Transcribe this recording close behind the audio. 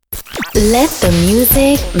Let the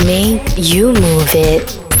music make you move it.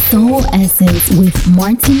 Soul Essence with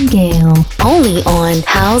Martin Gale. Only on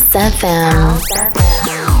House FM.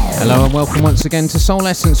 Hello and welcome once again to Soul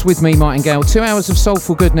Essence with me, Martin Gale. 2 hours of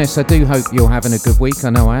soulful goodness. I do hope you're having a good week. I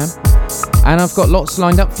know I am. And I've got lots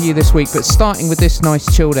lined up for you this week, but starting with this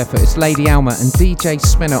nice chilled effort. It's Lady Alma and DJ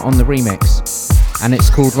Spinner on the remix. And it's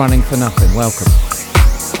called Running for Nothing. Welcome.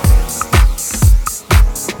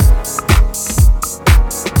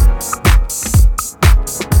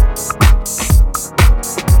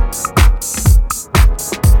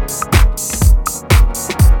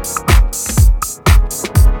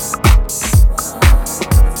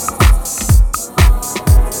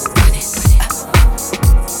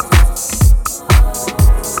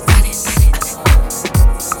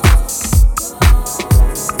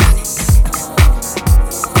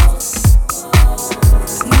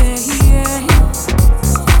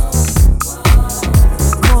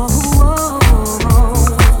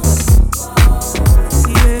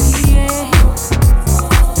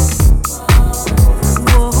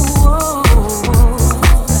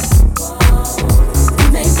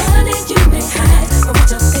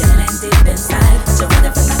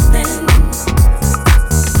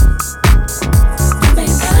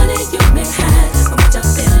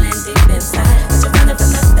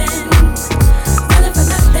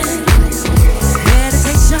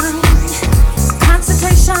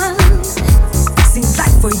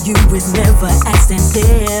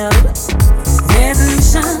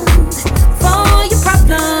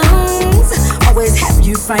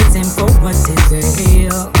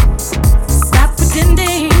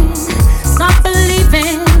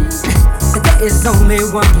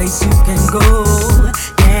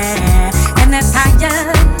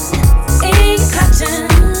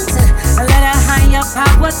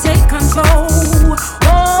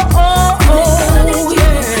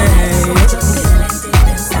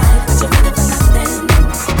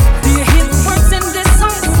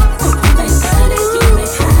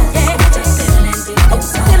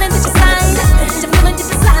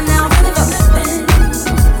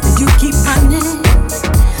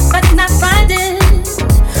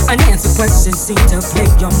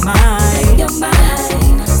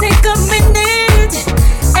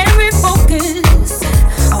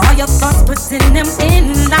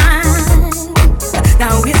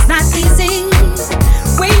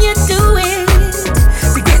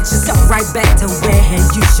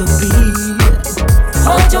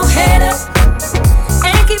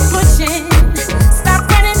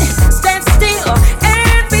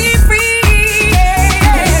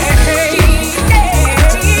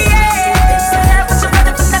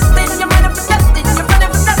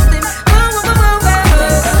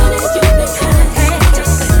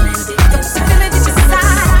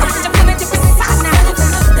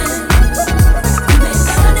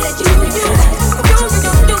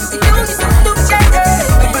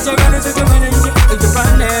 But you're gonna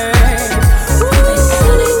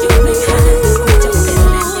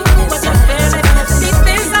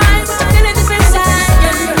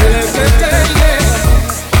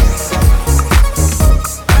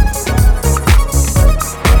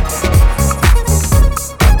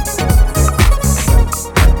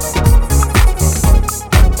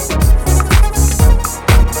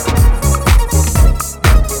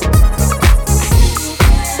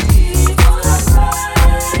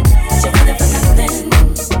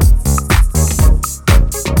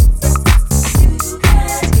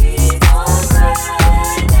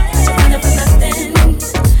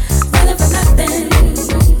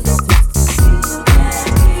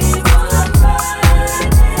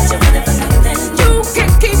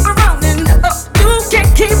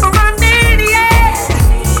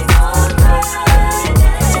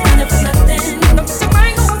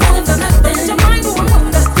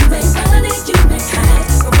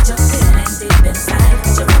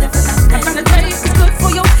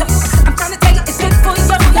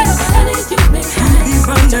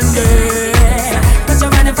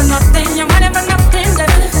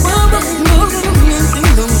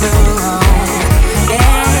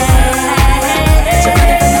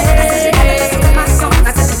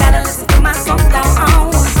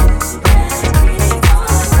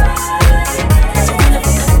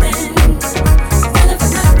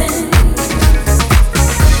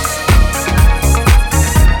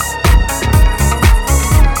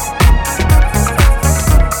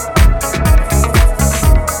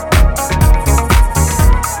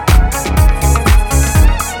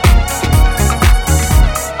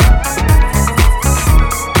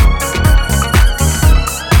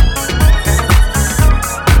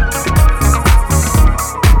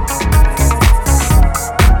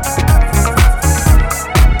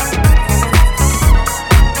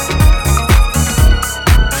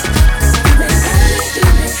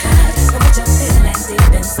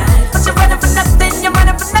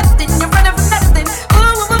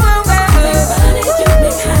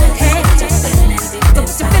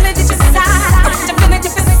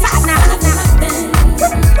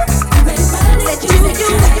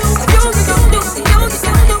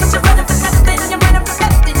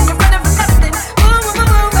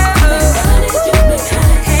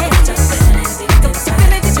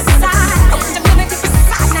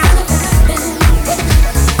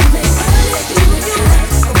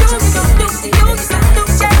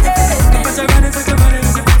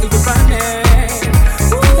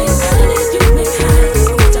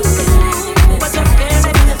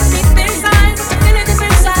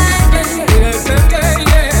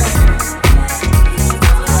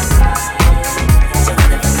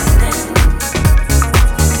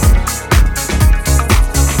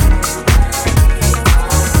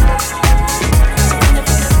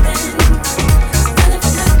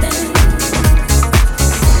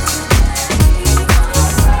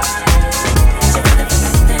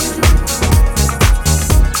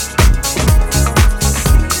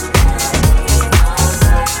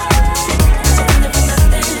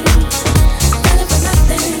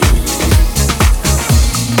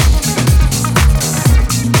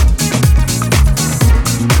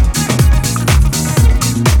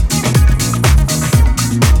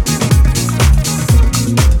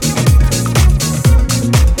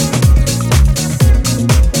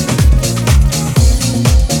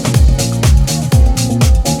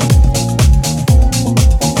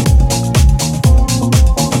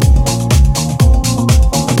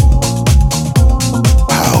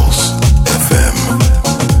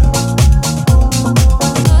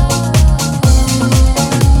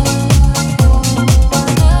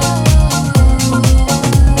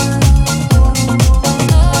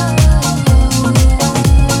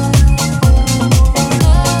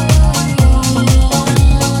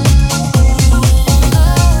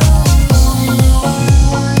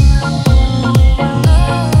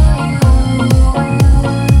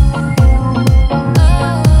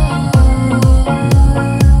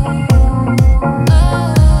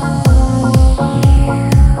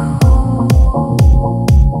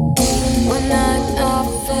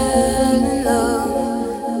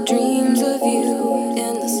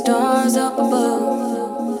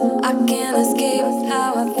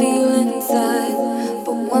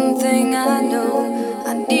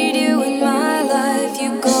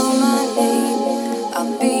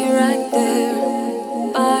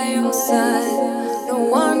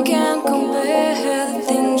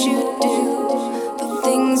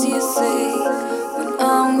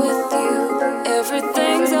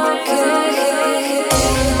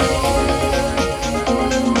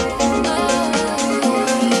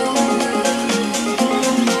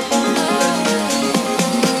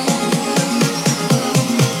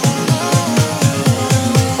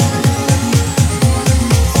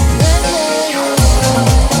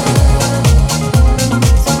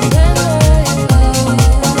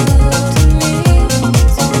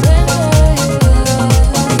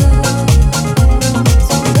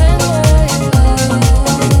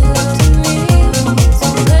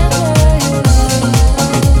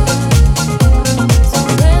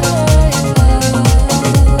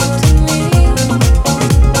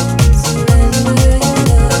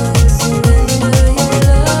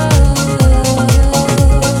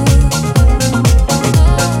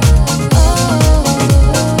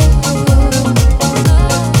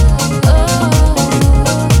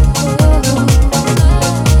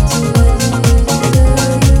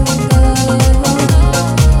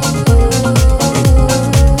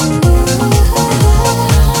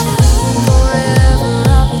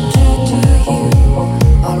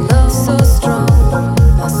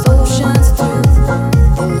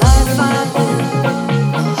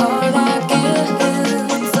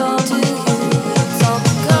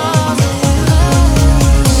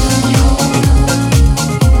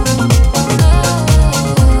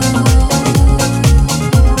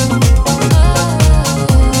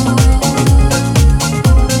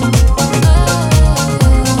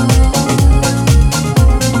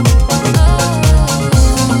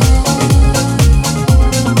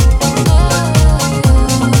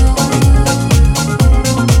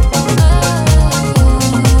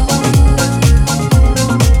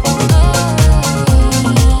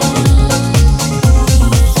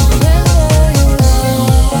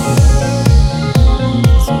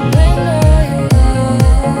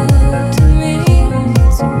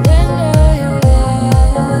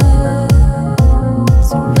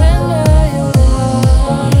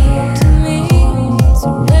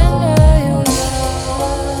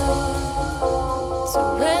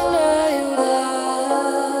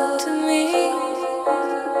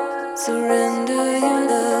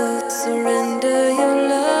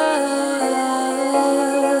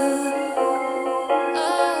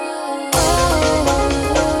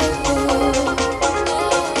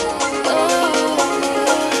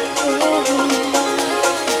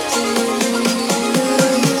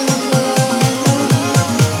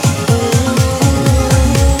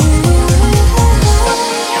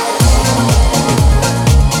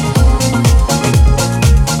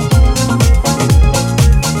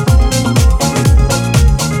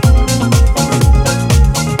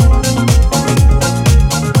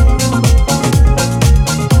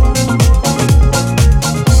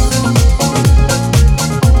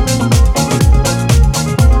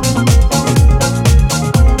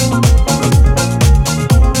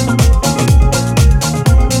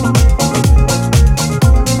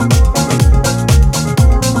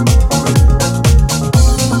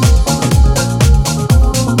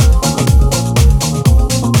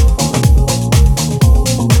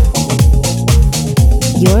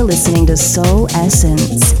You're listening to Soul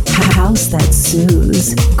Essence, house that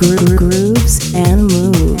soothes, grooves, and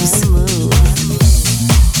moves.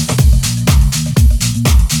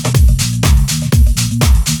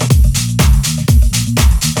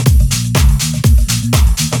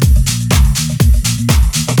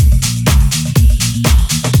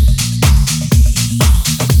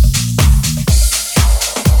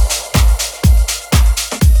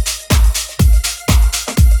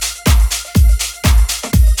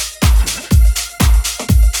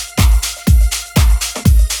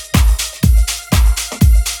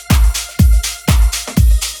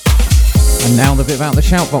 Now the bit about the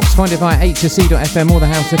Shoutbox. Find it via h2c.fm or the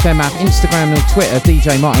House FM app, Instagram or Twitter,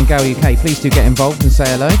 DJ Martin Gale UK. Please do get involved and say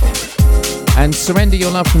hello. And Surrender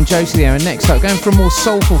Your Love from Josie there. And next up, going for a more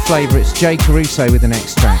soulful flavour, it's Jay Caruso with the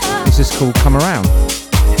next track. This is called Come Around.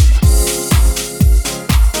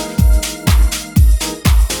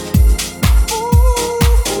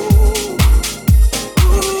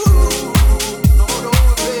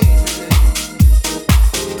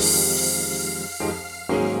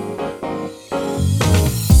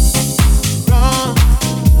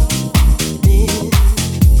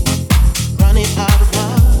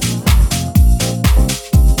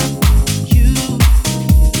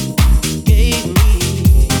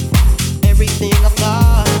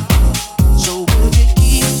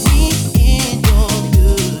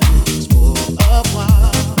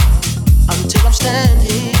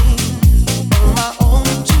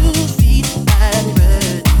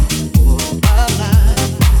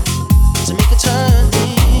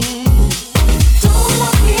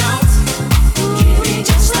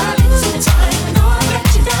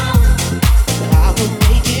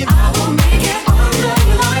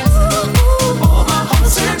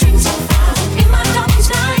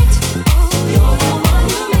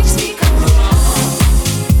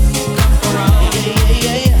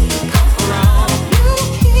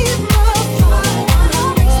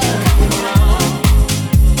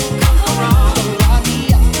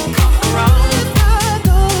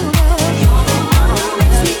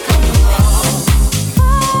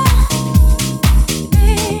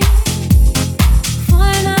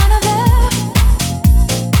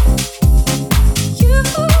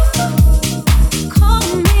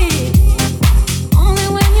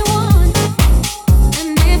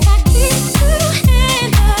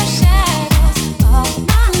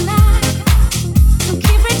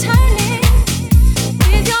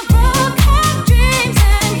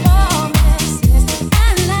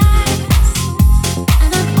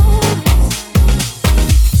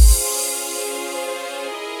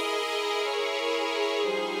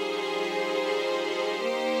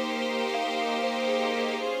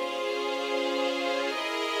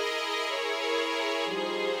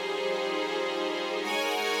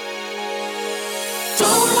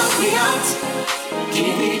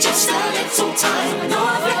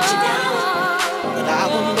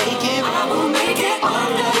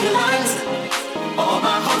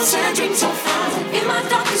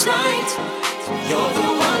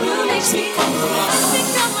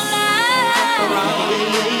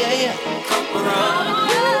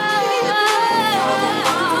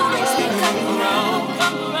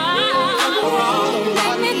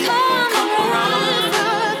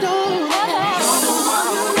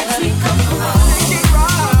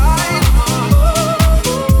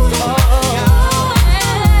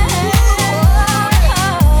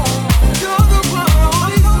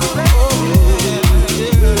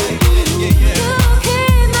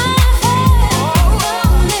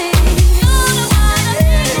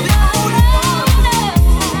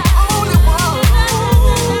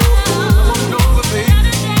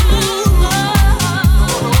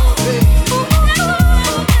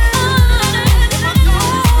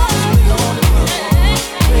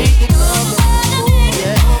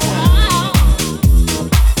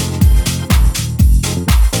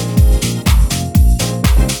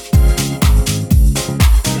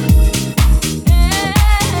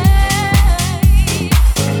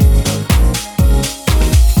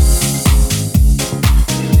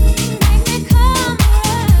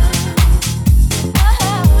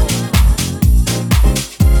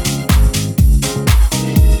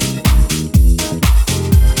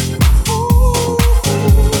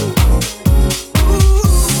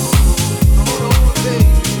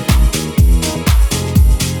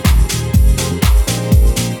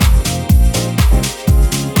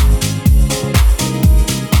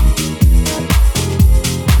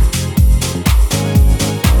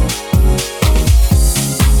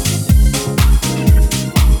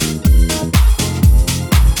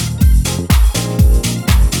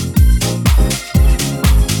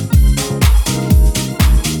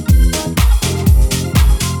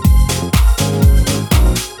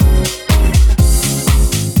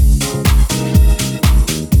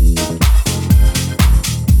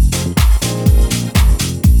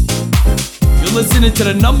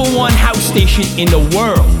 listening to the #1 house station in the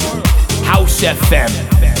world, House FM.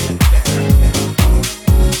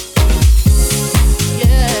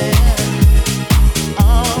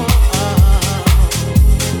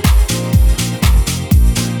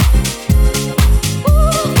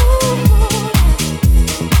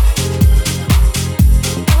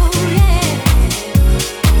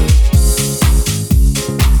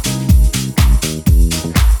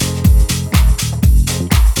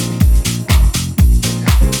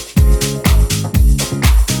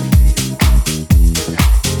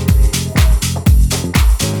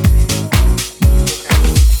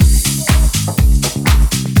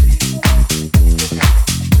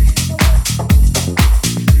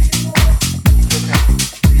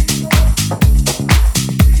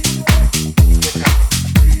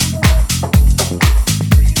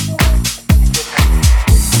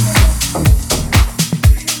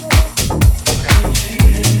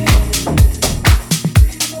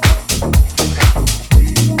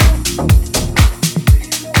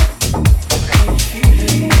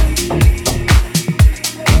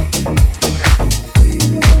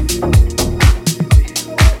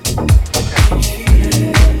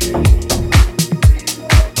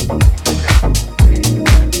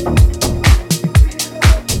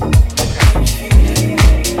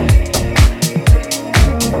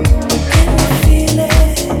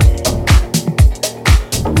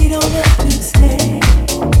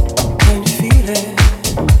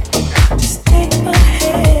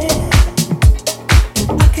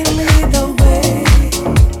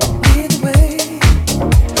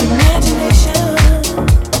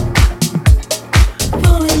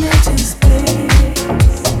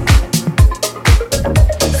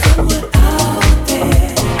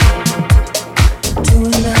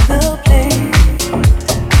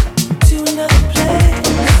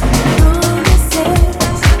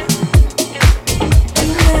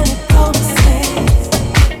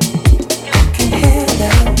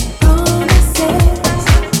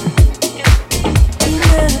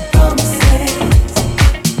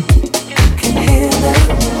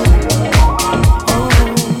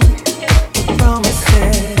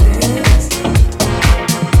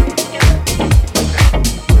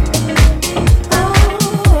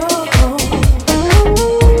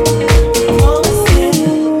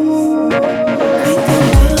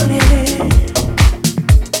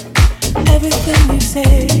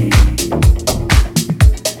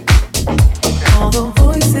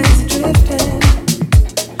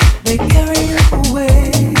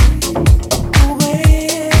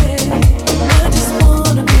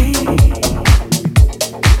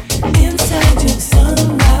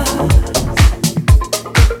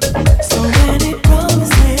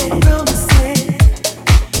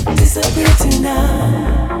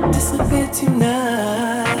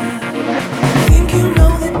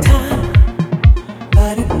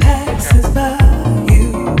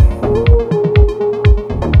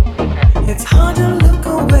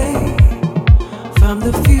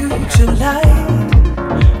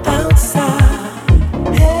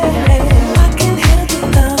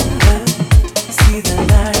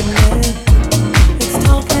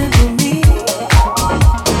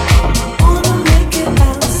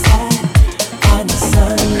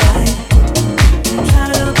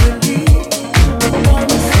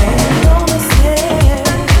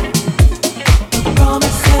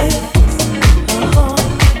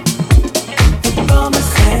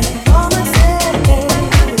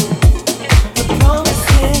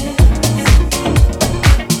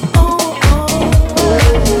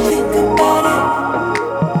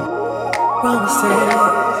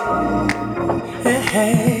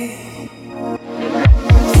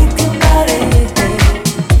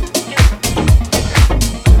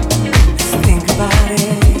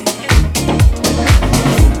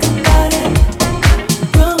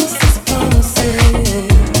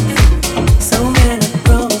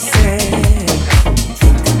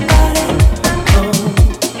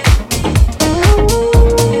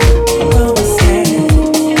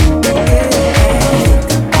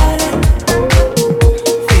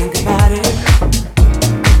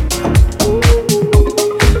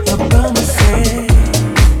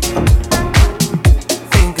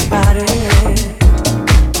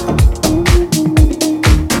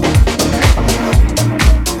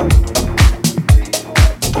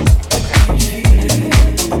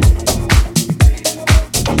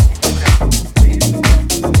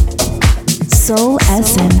 Soul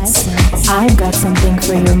Essence. I've got something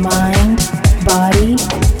for your mind, body,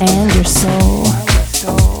 and your soul.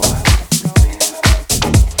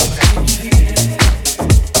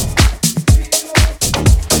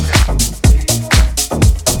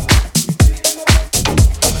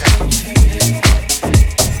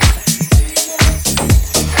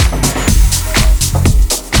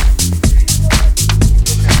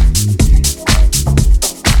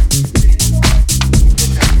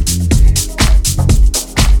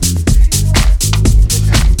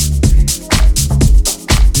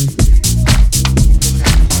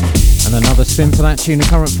 Spin for that tune, a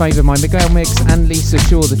current favourite, my Miguel mix and Lisa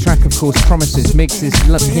Shaw. The track, of course, Promises. Mix's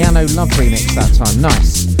Piano Love remix that time.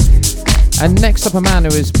 Nice. And next up, a man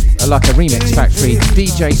who is like a remix factory,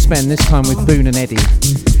 DJ Spen, this time with Boone and Eddie.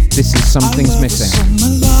 This is Something's Missing.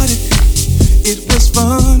 It was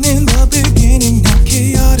fun in the beginning, not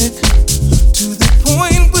chaotic, to the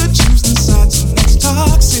point where choosing sides and that's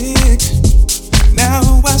toxic. Now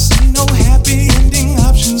I see no happy ending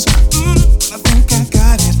options. I think I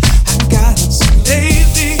got it. So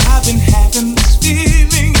lately I've been having this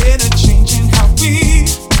feeling, yeah, changing how we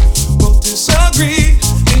both disagree.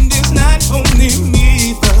 And it's not only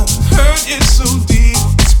me, the hurt is so deep,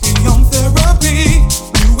 it's beyond therapy.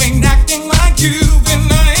 You ain't acting like you,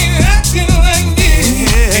 and I ain't acting like me.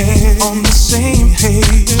 Yeah, on the same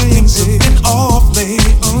page, things have been off late.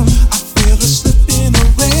 I feel us slipping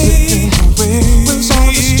away. Was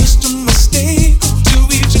all this just a mistake? Do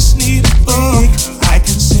we just need a break? I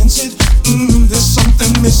can sense it. There's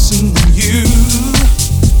something missing in you.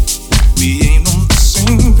 We ain't on the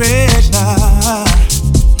same page now.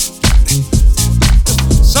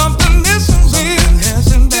 Something missing with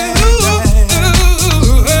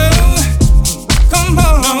come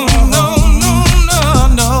on,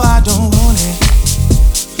 no, I don't want it.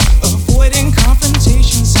 Avoiding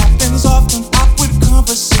confrontations happens often. Awkward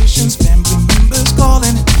conversations, family members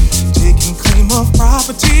calling, taking claim of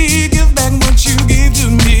property. Give back what you gave to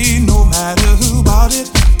me, no matter who bought it.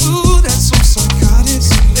 Ooh, that's so psychotic.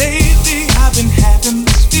 So lately I've been having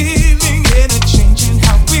this feeling, yeah, changing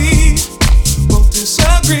how we both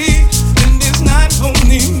disagree. And it's not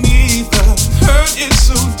only me, the hurt is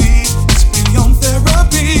so deep, it's beyond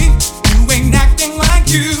therapy. You ain't acting like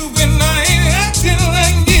you, and I ain't acting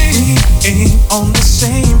like me. We ain't on the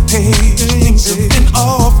same page, things have been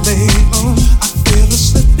off late. I feel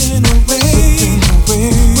us slipping away.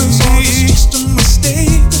 Was all this just a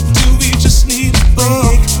mistake? Do we just need a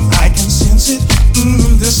break? I can sense it.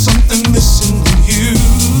 There's something missing in you.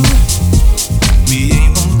 We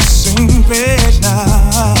ain't on the same page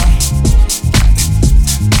now.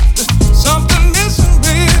 Something missing,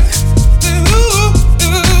 babe.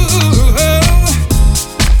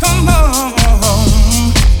 Come on.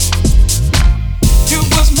 It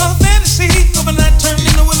was my fantasy, overnight turned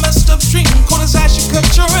into a messed up dream. Corners I should cut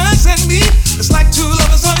your eyes at me. It's like two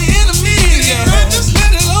lovers on the enemy. Yeah. Just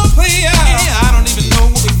let it all play out. Yeah, I don't even know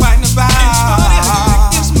what we're fighting about.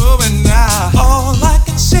 It's moving now. All I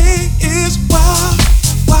can say is wow,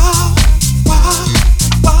 wow, wow,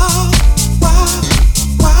 wow, wow,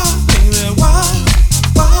 wow, baby, wow,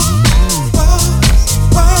 wow, wow,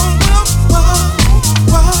 wow, wow,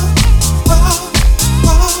 wow,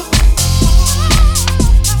 wow.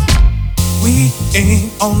 We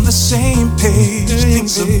ain't on the same page.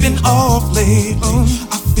 Things have been off late.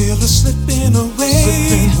 I feel us slipping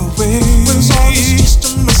away. Was all this just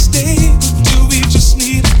a mistake? Do we just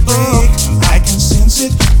need a break? I can sense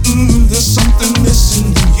it. There's something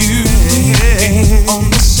missing in you. We ain't on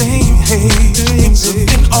the same page. Things have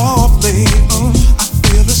been off late. I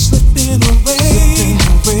feel us slipping away.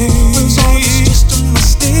 Was all this just a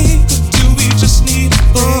mistake? Do we just need a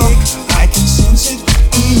break? I can sense it.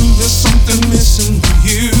 There's something missing in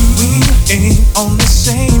you. We ain't on the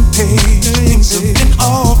same page. Things have been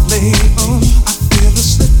off late. I feel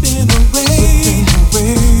us slipping away.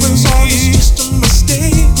 Was all this just a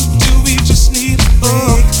mistake? Do we just need a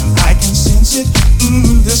break? I can sense it.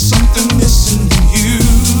 There's something missing in you.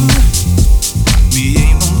 We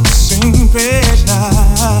ain't on the same page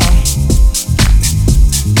now.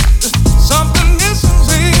 Something missing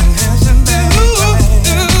with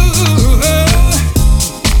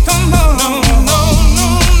come on, no.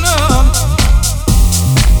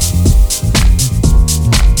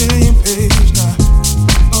 Same page.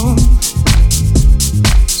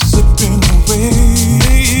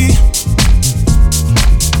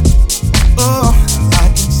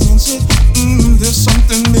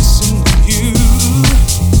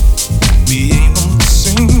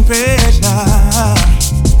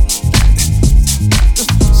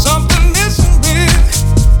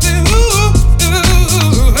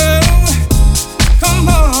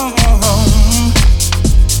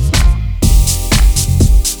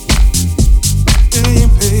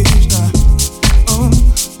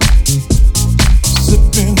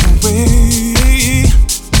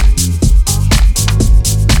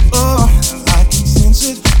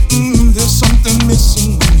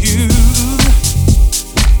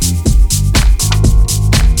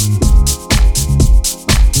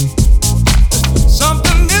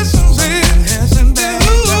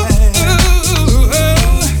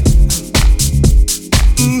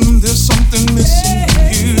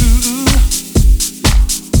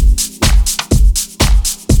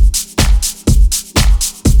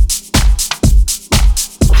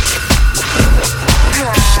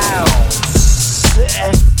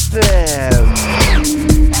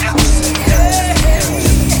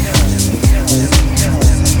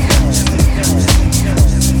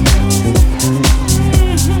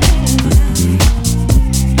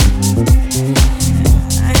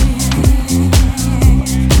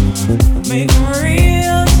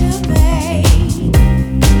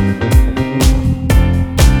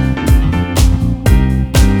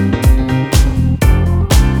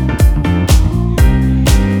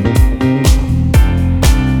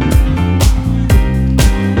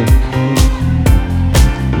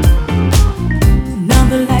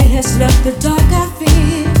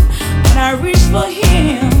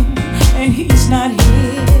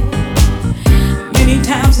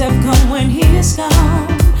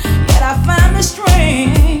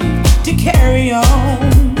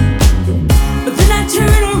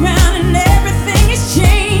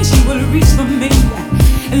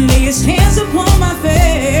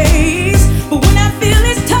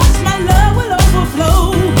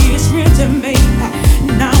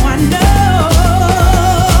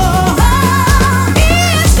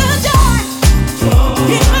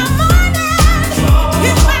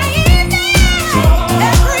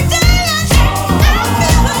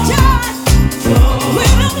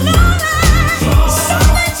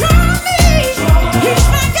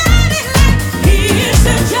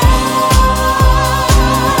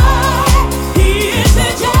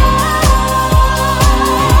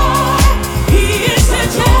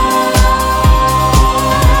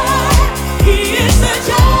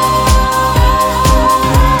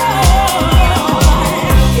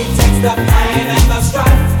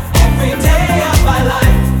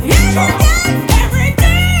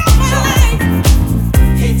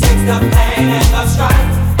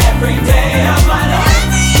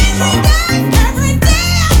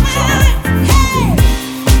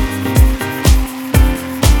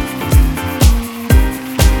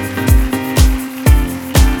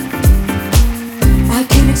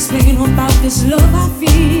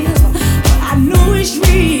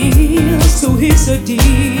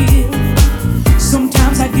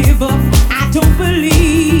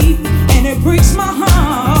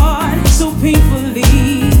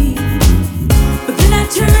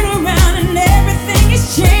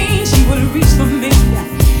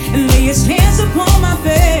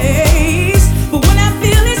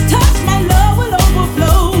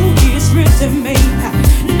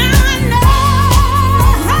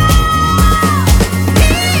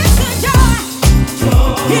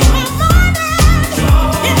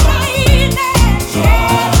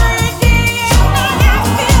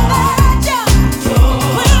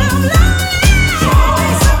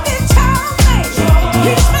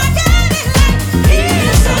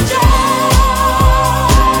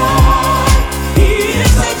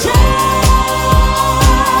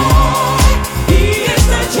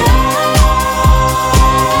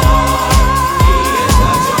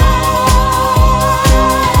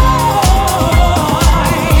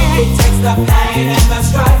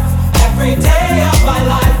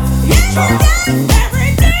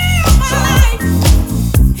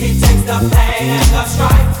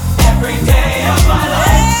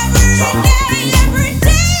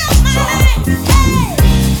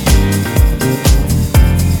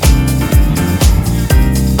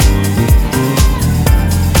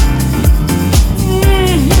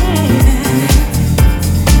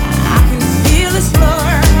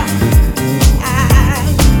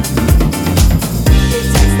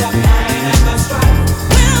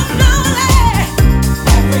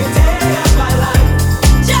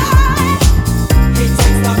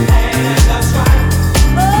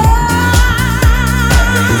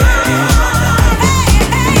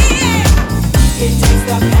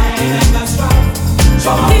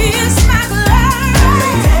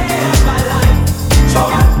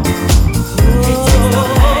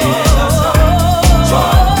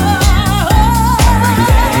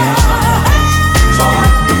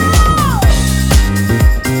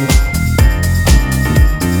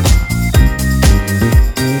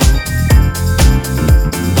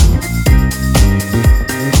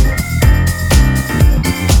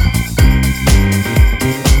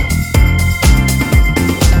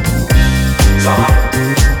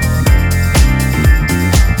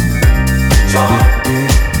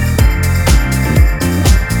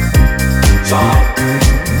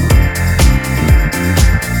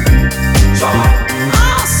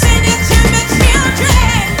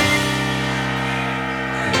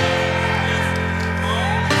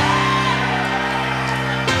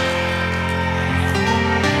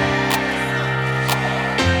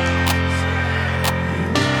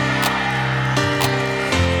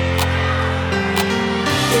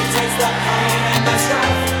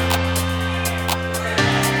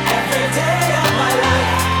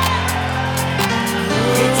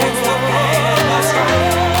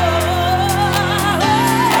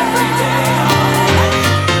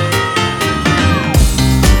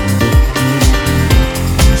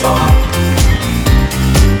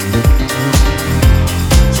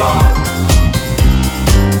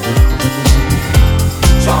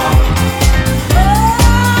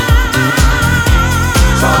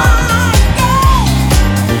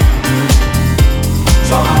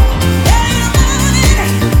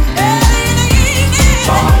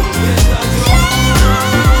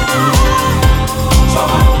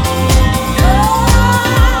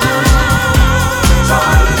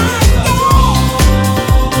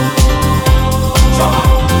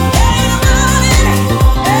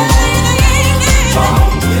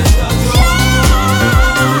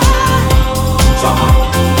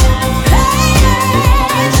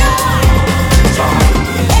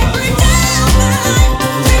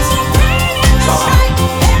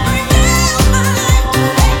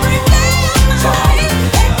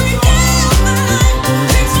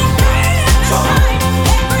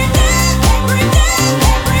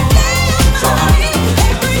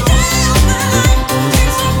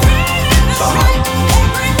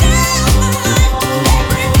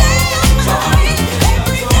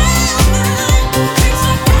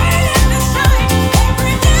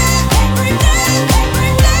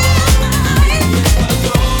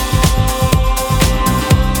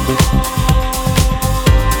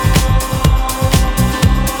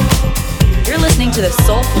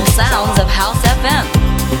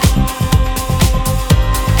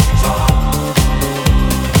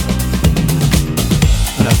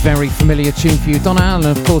 very familiar tune for you. Donna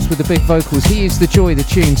Allen, of course, with the big vocals. He is the joy, the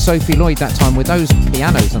tune. Sophie Lloyd that time with those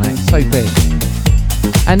pianos on it. So big.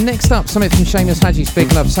 And next up, something from Seamus Hadji's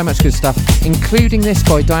Big Love. So much good stuff, including this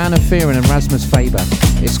by Diana Fearon and Rasmus Faber.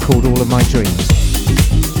 It's called All of My Dreams.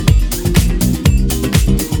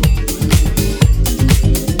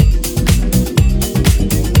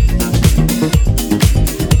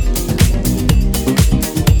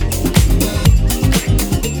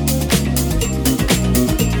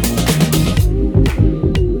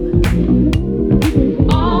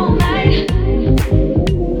 All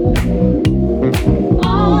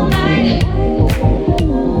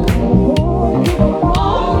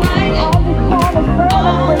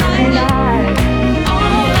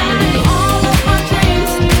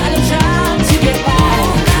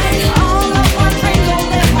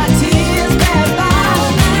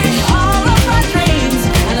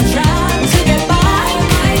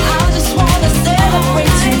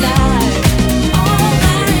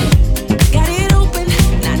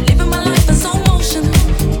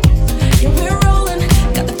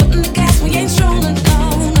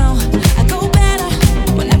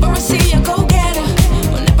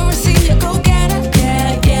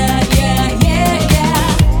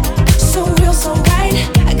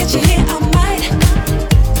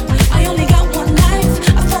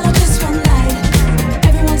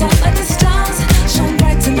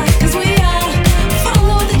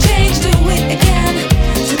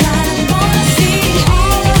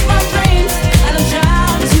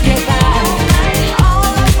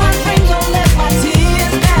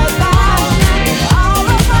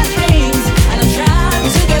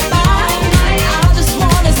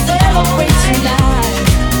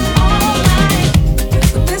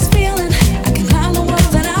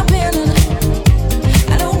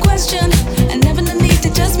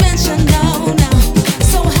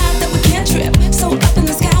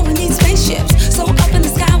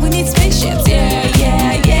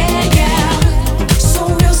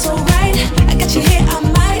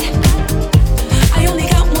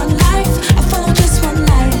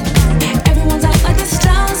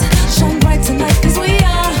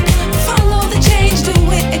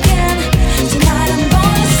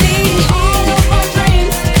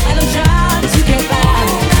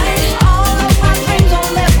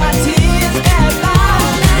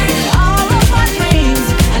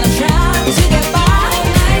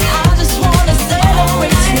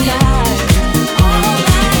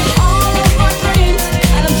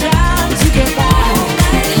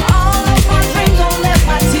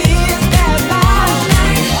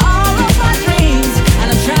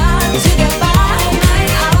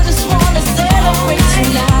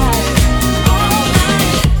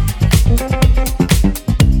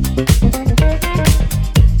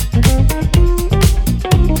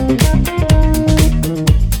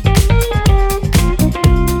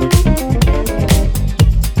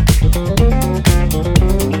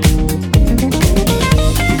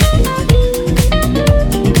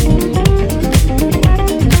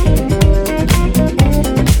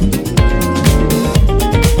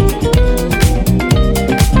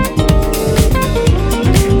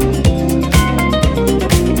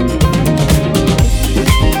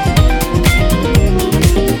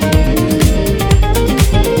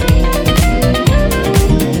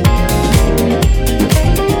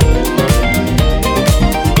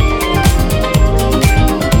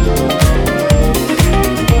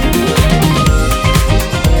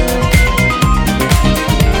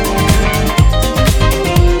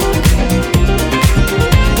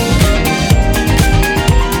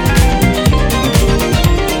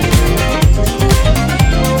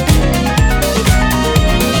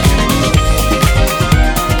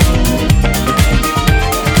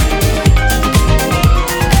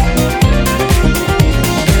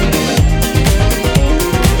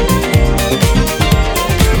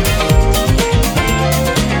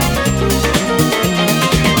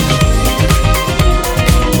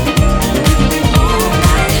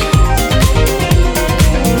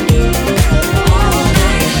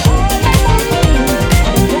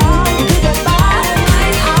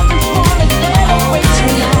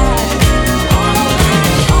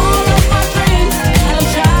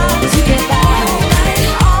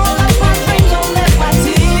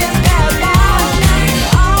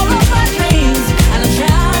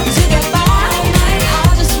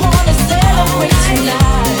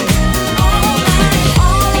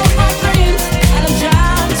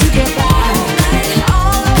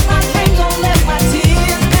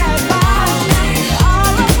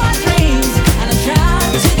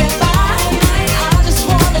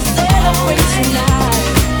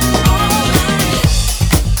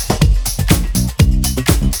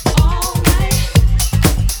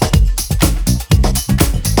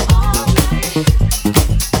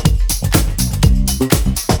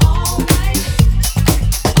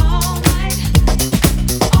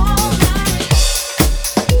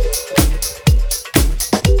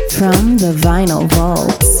from the Vinyl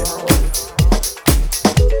Vaults.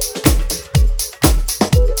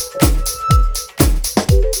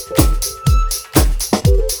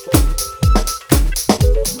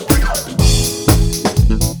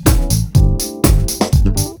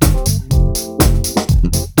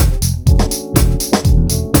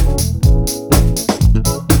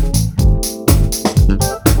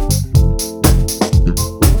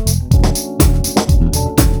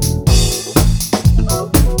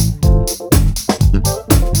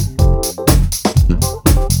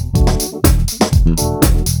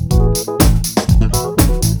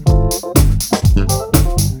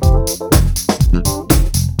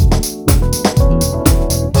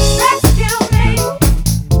 Rescue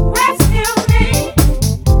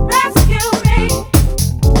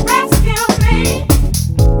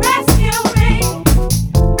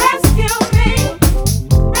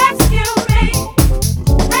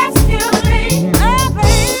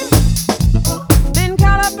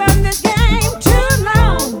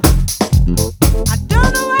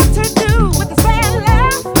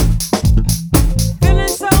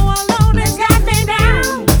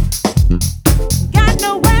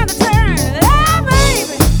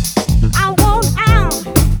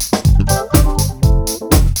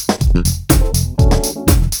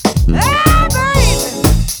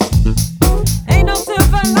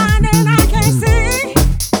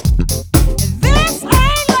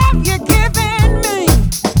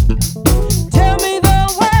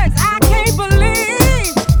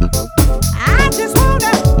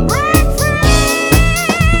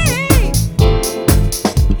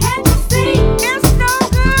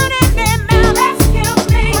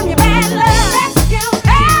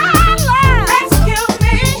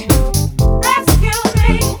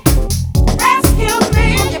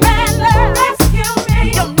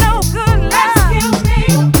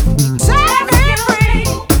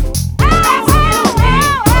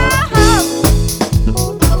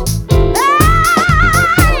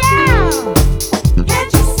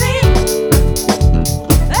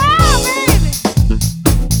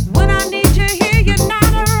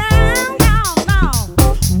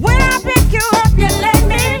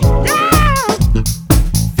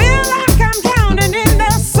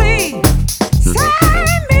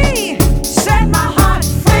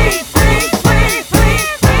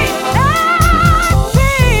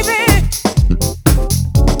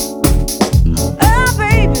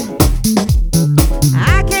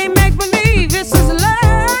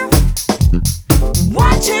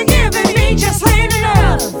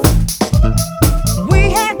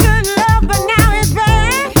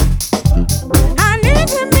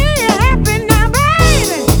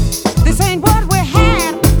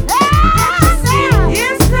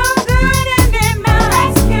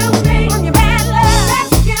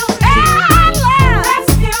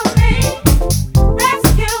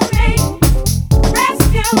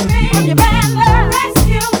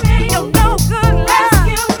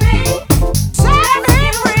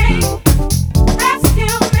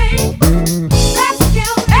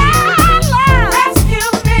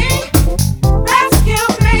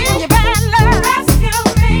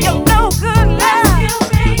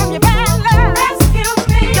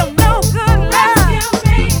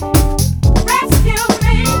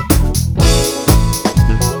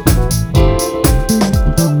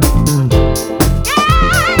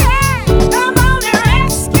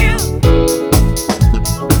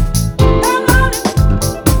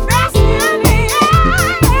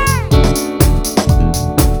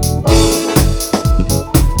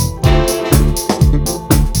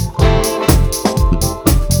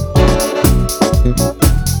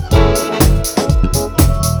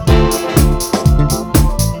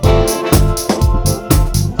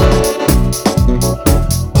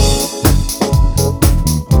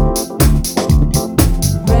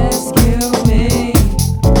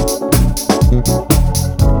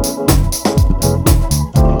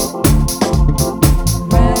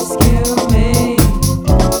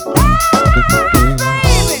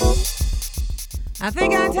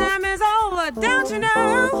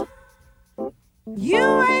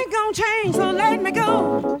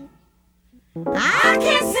me.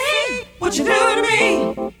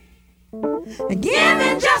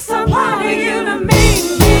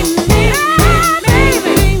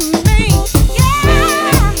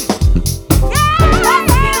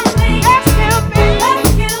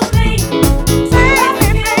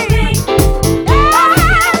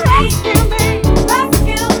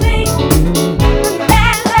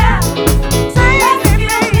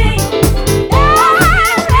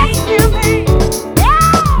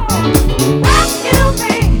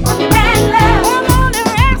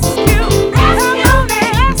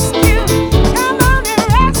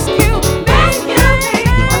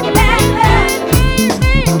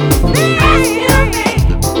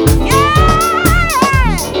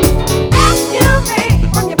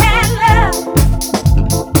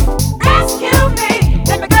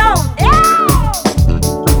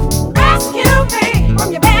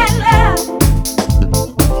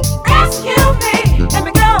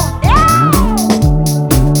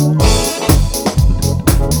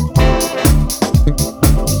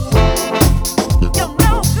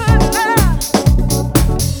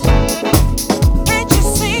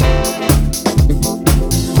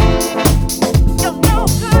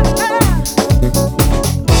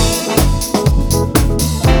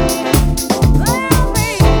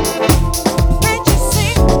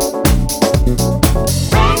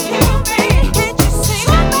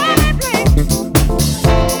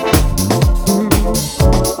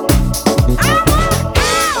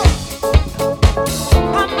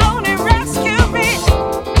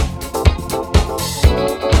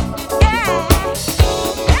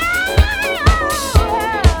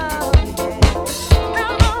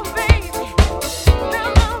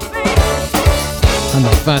 And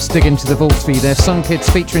the first dig into the vaults for you there, Sun Kids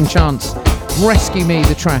featuring Chance, Rescue Me,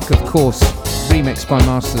 the track, of course, remixed by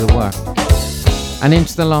Master of the Work. And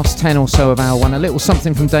into the last 10 or so of hour one, a little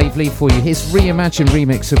something from Dave Lee for you, his reimagined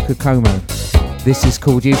remix of Kokomo. This is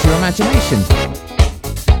called Use Your Imagination.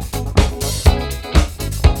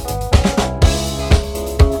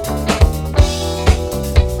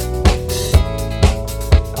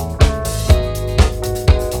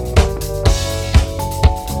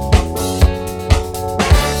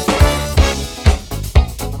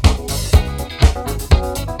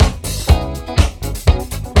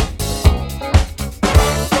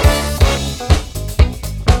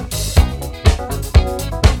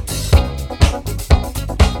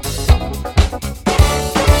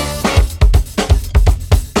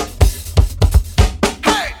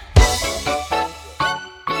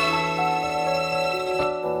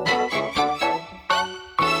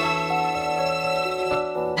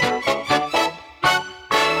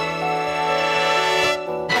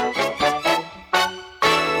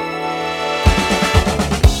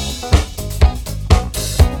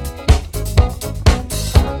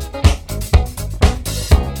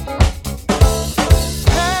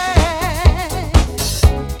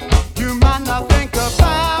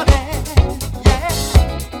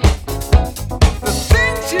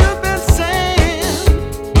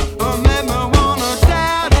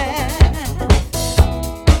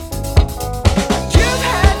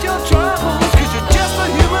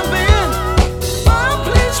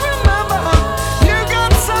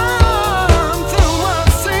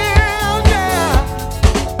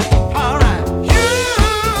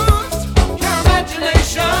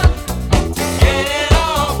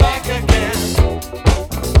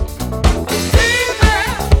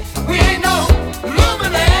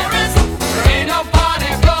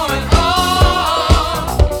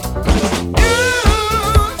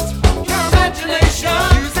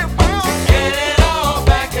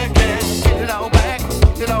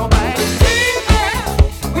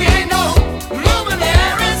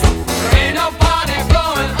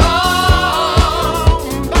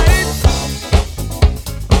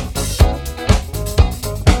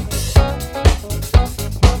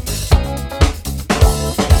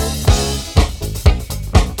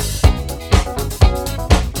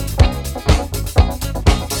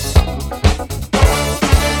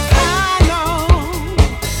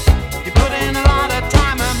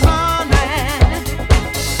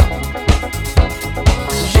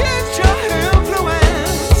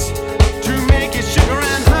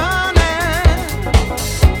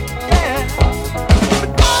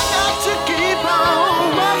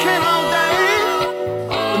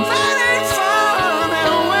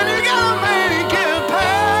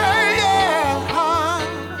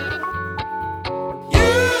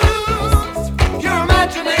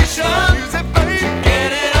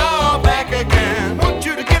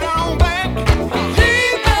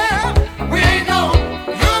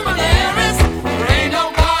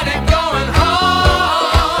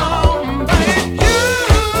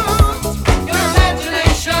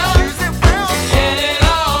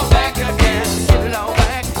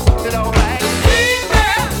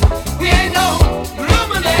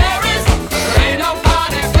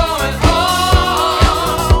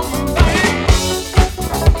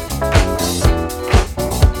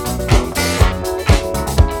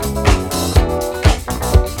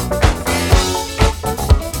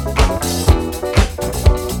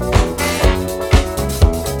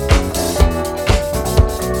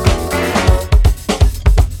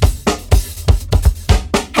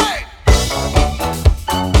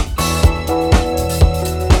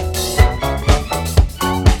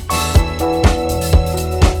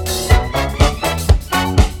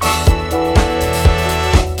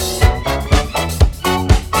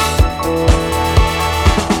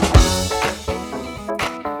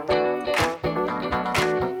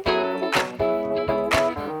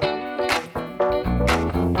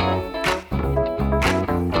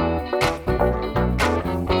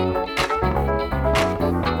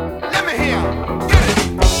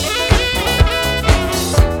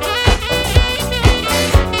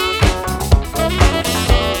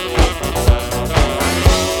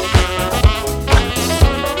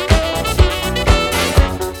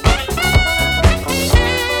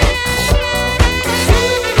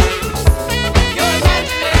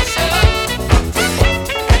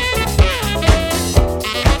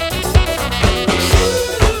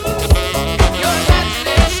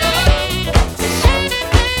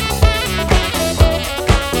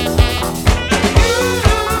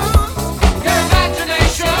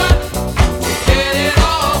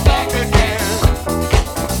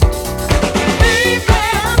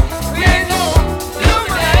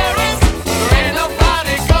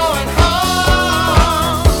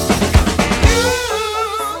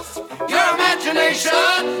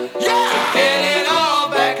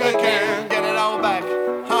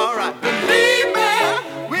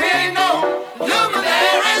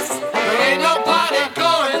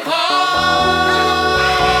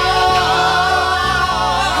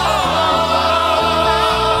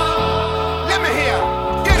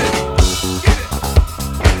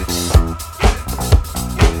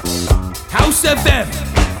 FM.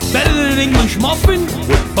 Better than an English muffin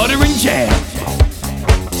with butter and jam.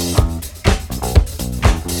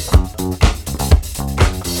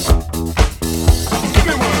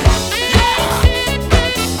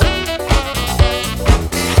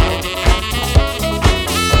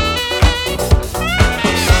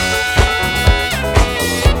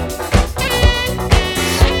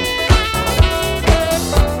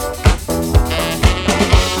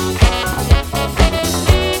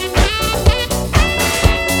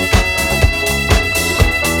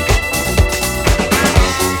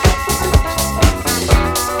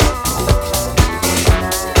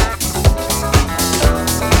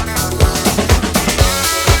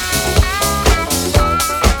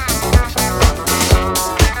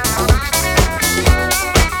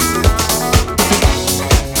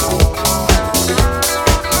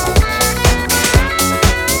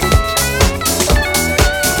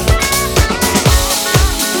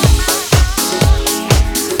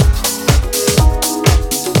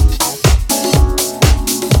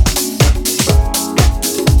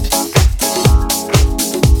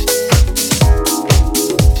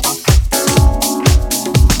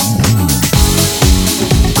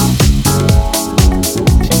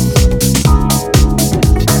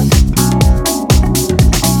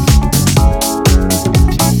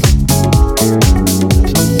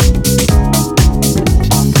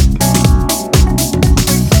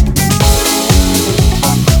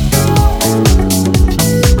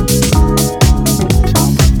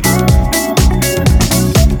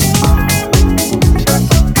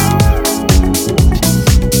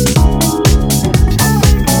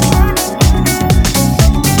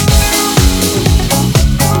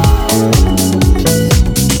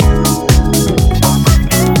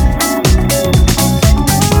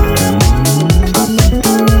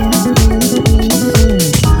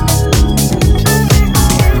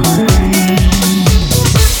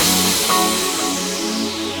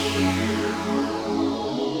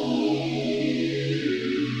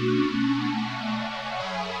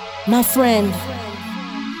 My friend,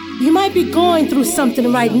 you might be going through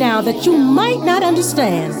something right now that you might not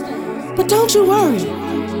understand. But don't you worry.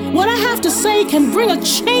 What I have to say can bring a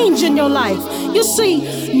change in your life. You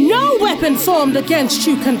see, no weapon formed against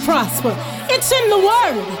you can prosper. It's in the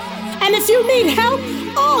Word. And if you need help,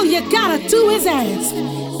 all you gotta do is ask.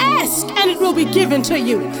 Ask, and it will be given to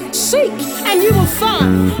you. Seek, and you will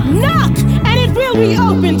find. Knock, and it will be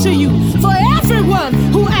open to you. For everyone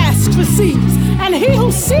who asks receives, and he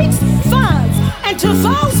who seeks finds. And to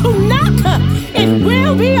those who knock, it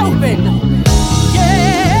will be open.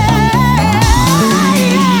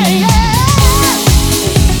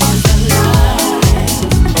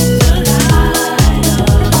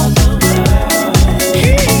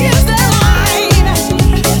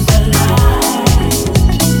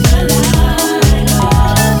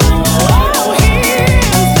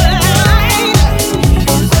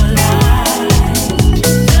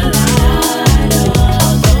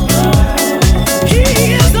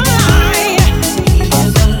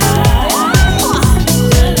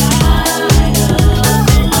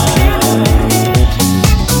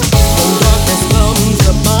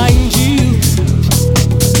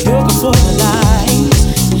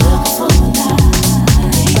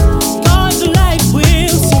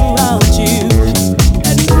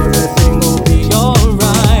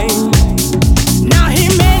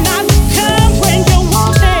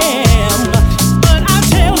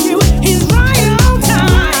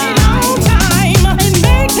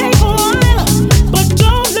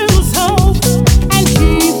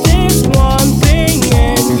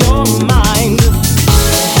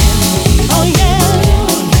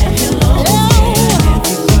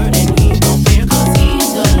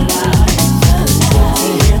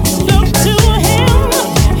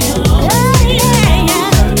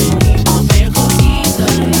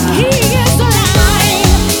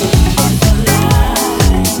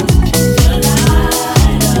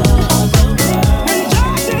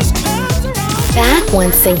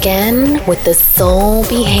 Once again with the Soul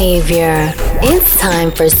Behavior. It's time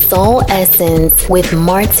for Soul Essence with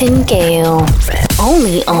Martin Gale.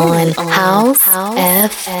 Only on House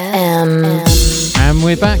FM. And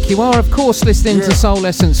we're back. You are, of course, listening to Soul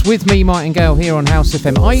Essence with me, Martin Gale, here on House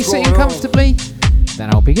FM. Are you sitting comfortably?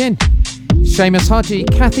 Then I'll begin. Seamus Haji,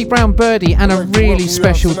 Kathy Brown Birdie, and a really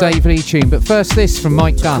special Dave Lee tune. But first, this from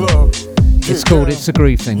Mike Dunn. It's called It's a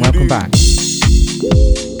Groove Thing. Welcome back.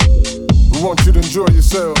 We want you to enjoy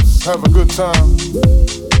yourselves, have a good time.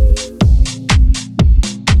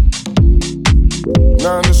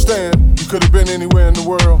 Now I understand you could have been anywhere in the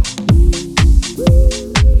world,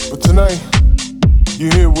 but tonight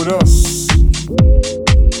you're here with us.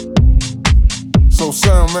 Yo,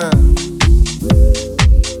 sound man,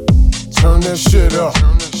 turn that shit up.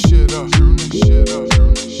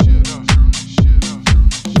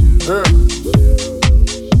 Yeah.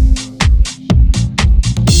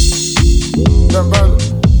 Now by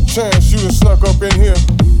chance you done snuck up in here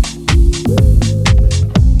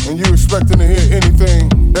and you expecting to hear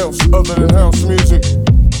anything else other than house music,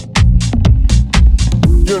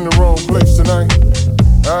 you're in the wrong place tonight,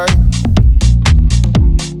 alright?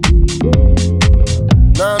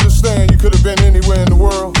 Now I understand you could have been anywhere in the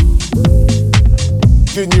world,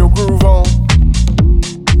 getting your groove on,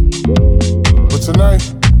 but tonight,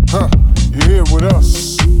 you're here with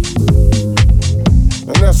us,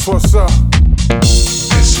 and that's what's up.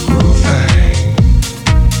 It's a groove thing,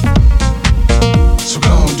 so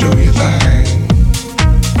go and do your thing.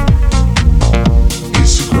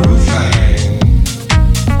 It's a groove thing,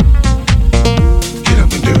 get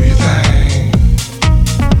up and do your thing.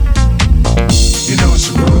 You know it's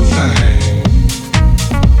a groove thing,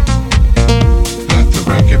 let the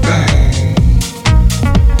record bang.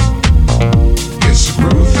 It's a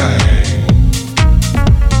groove thing,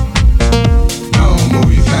 go and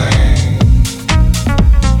move your thing.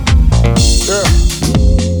 Yeah,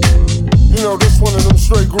 you know this one of them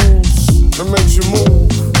straight grooves that makes you move.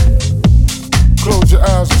 Close your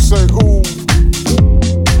eyes and say ooh.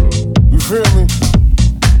 You feel me?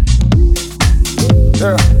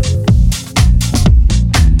 Yeah.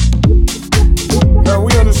 Now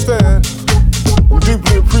we understand and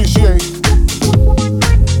deeply appreciate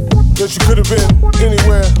that you could have been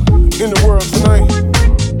anywhere in the world tonight,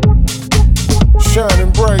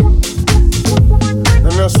 shining bright,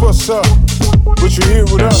 and that's what's up. But you're here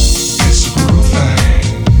with us. It's a groove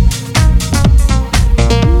thing,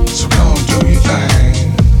 so go and do your thing.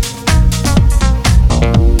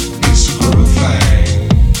 It's a groove thing,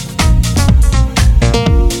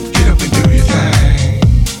 get up and do your thing.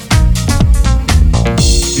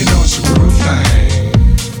 You know it's a groove thing,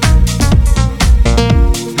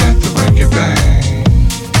 let the record bang.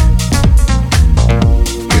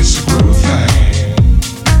 It's a groove thing,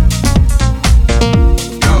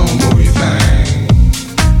 go and move your thing.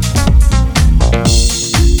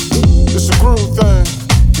 It's a groove thing,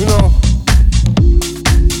 you know.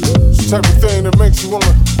 It's the type of thing that makes you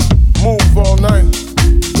wanna move all night,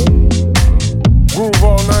 groove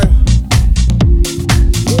all night,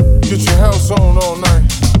 get your house on all night.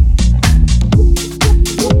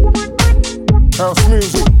 House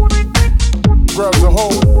music grabs a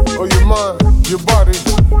hold of your mind, your body,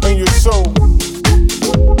 and your soul.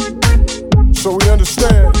 So we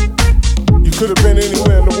understand you could have been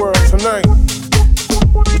anywhere in the world tonight,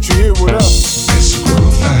 but you're here with us. It's a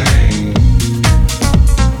groove thing,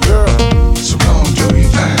 Yeah, so go and do your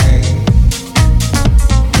thing.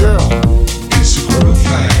 yeah, It's a groove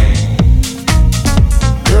thing,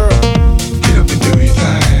 yeah, get up and do your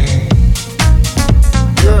thing.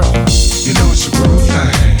 yeah, You know it's a groove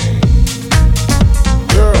thing,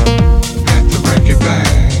 yeah, let the record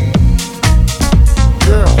bang.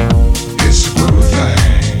 yeah, It's a groove thing,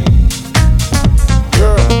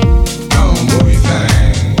 yeah, go and move your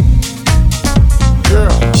thing.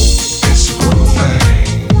 yeah. It's a groove thing,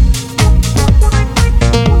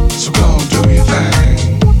 so go and do your thing.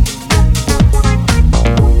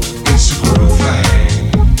 It's a groove thing,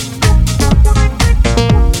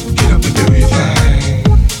 get up and do your thing.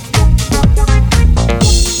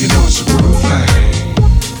 You know it's a groove thing,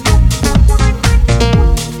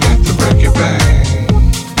 let the record bang.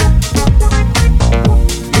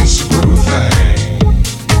 It's a groove thing,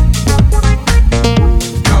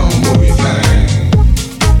 go and move your thing.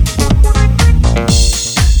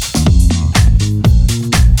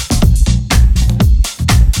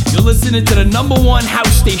 You're listening to the #1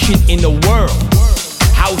 house station in the world,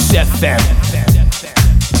 House FM.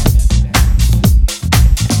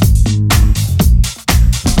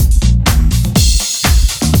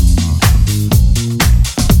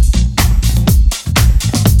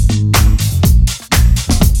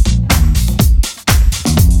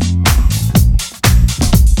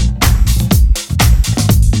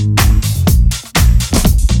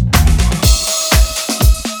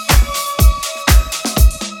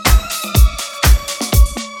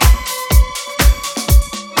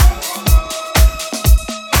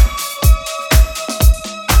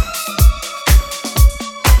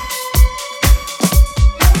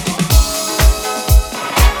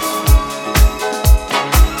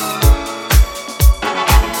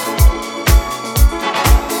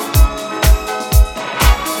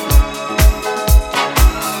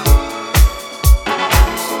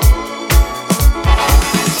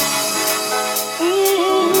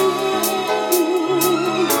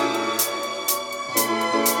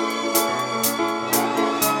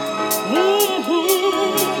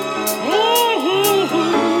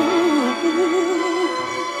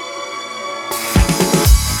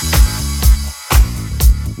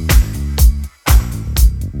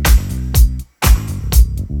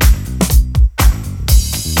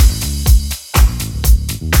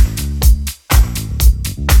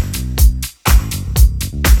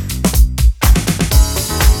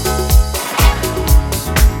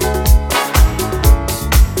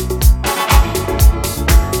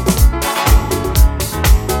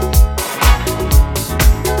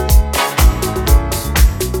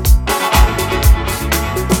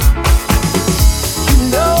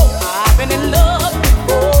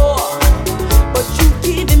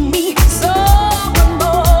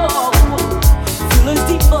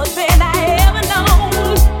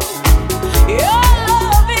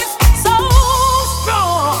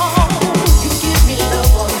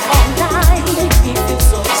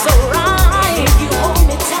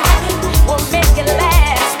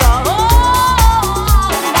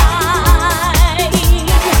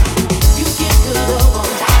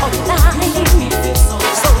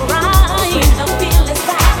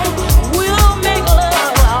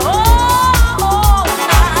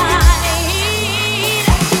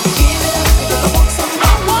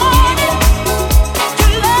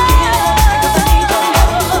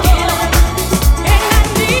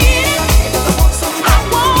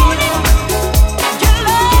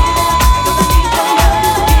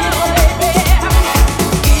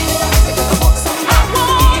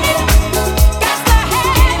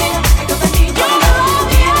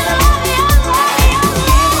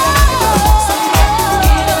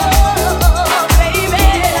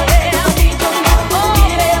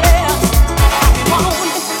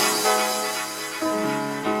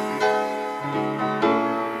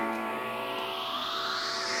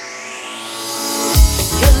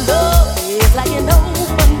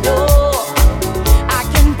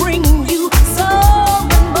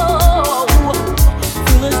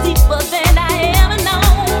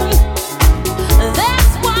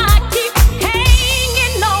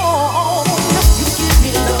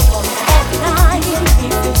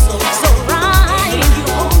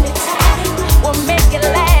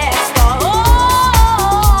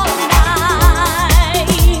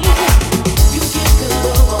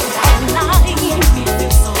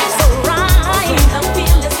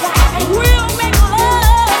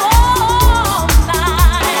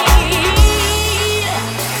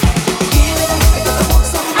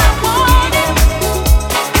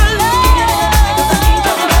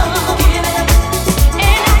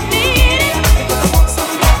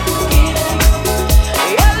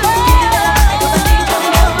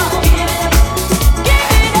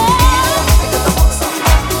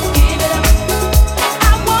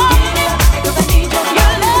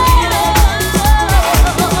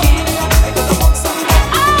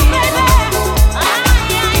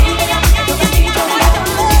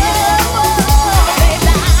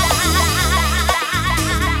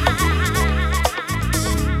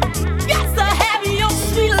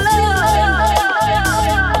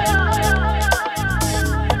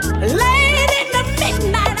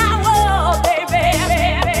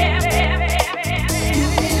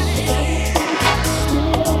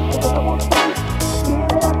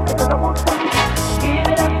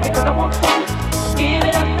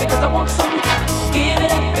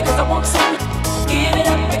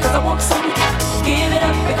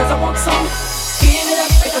 some. Give it up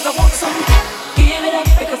because I want some. Give it up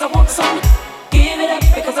because I want some. Give it up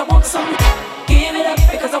because I want some. Give it up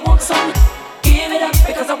because I want some. Give it up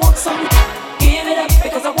because I want some. Give it up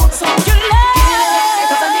because I want some. Your love. Give it up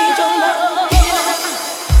because I need your love. Give it up.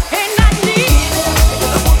 And I need. Give it up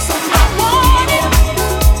because I want some. I want it.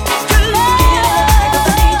 Your love. Give it up because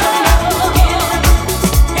I need your love. Give it up.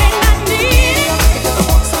 And I need it because I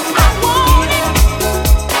want some. I want it.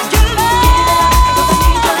 Your love. Give it up because I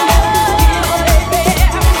need your love. Give it up, baby.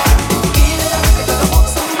 Give it up because I want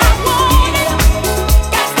some. I want it.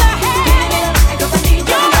 Got to have it because I need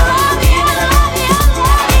your love. Give it up.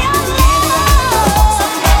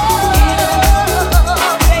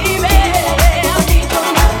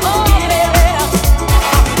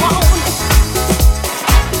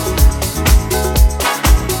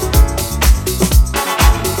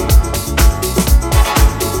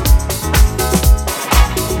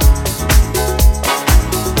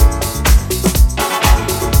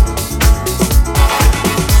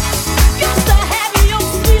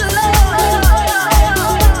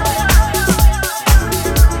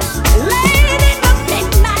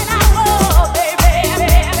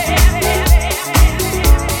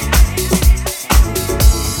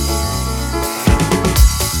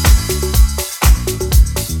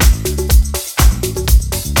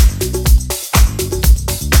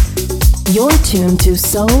 You're tuned to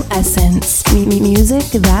Soul Essence,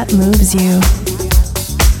 music that moves you.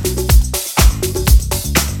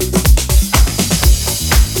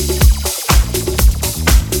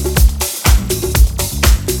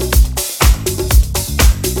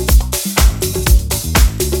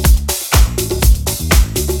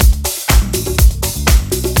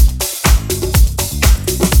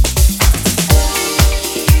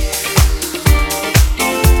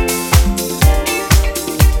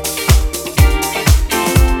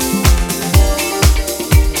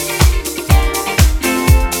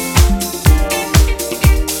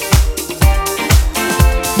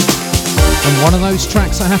 One of those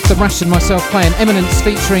tracks I have to ration myself playing. Eminence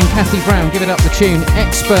featuring Kathy Brown, Give It Up the Tune,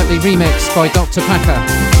 expertly remixed by Dr. Packer.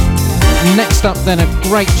 Next up then a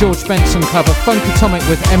great George Benson cover, Funk Atomic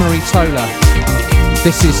with Emery Tola.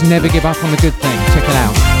 This is Never Give Up on the Good Thing. Check it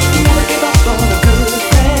out. Never give up on the good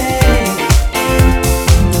thing.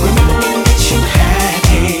 Remember when that you had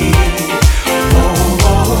it.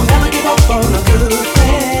 Oh, never give up on the good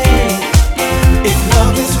thing. If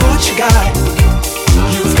love is what you got,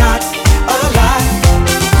 you've got a lot.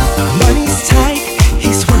 Money's tight,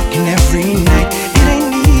 he's working every night. It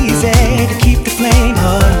ain't easy to keep the flame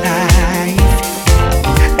alive.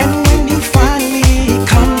 And when he finally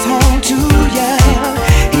comes home to you,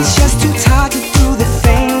 he's just too tired to do the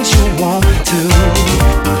thing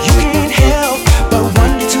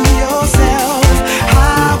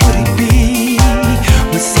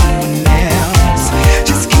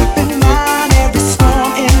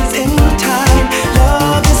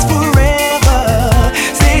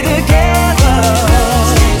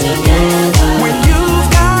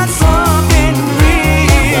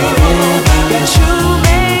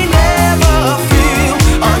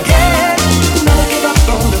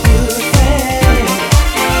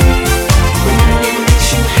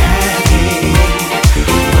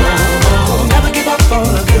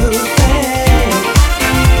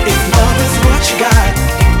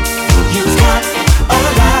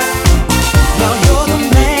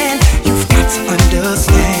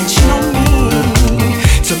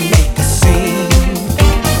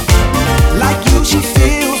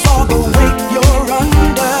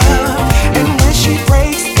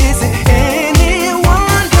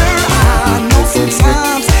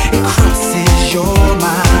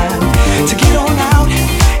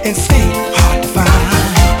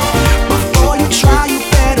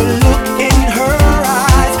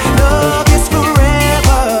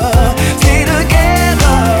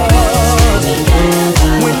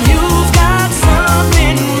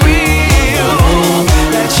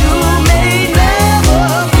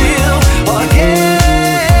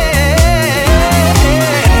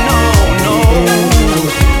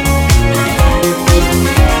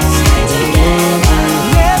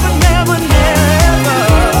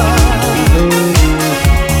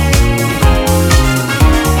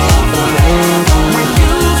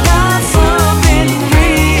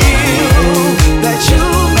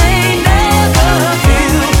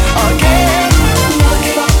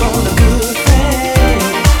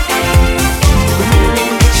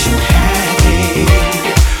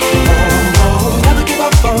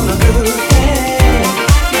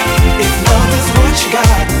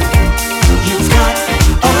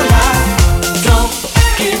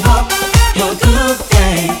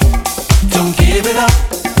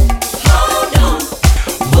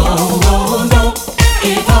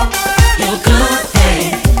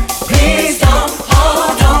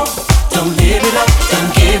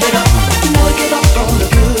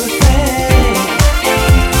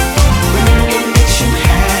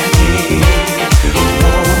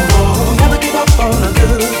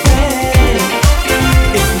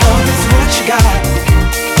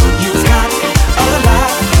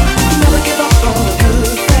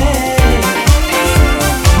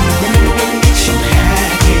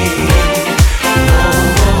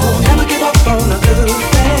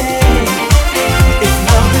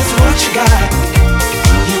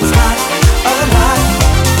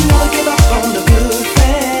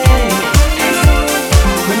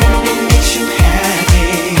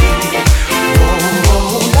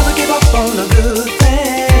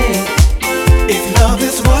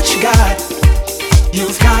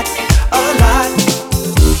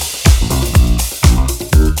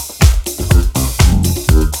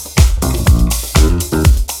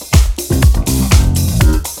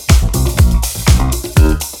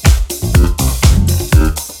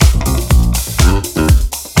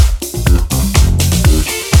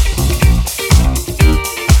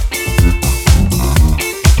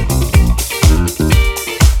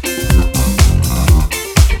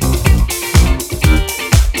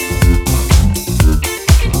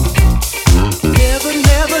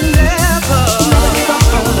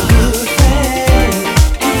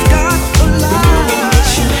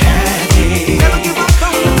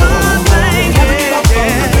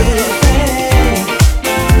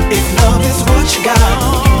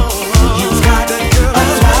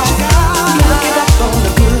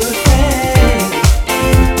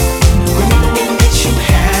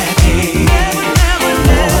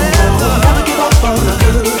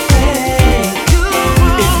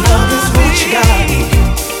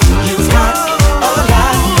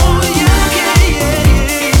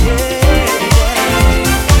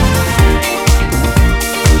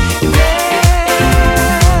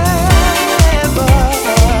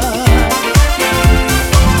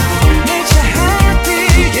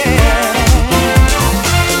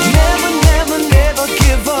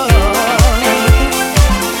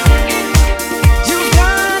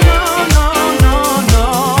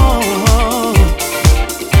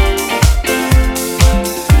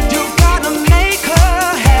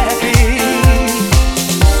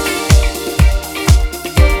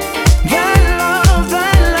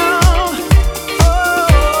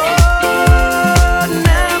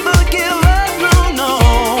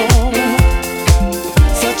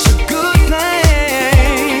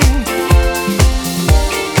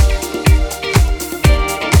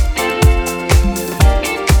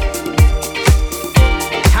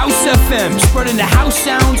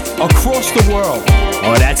across the world.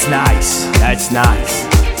 Oh, that's nice. That's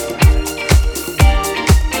nice.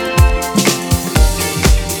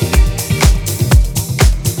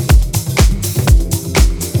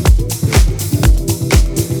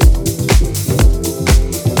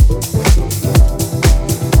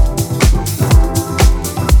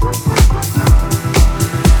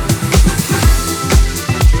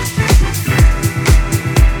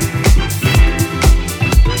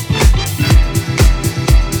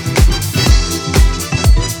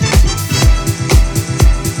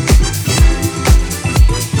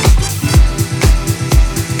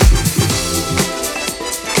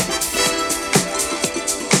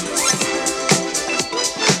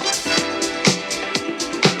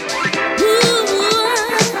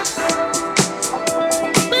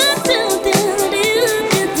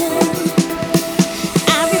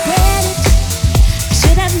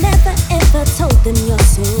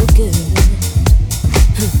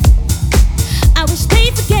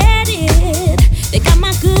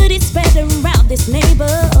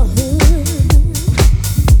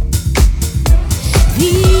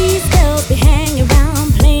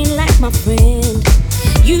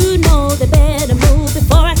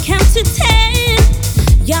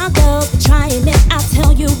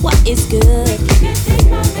 Yeah.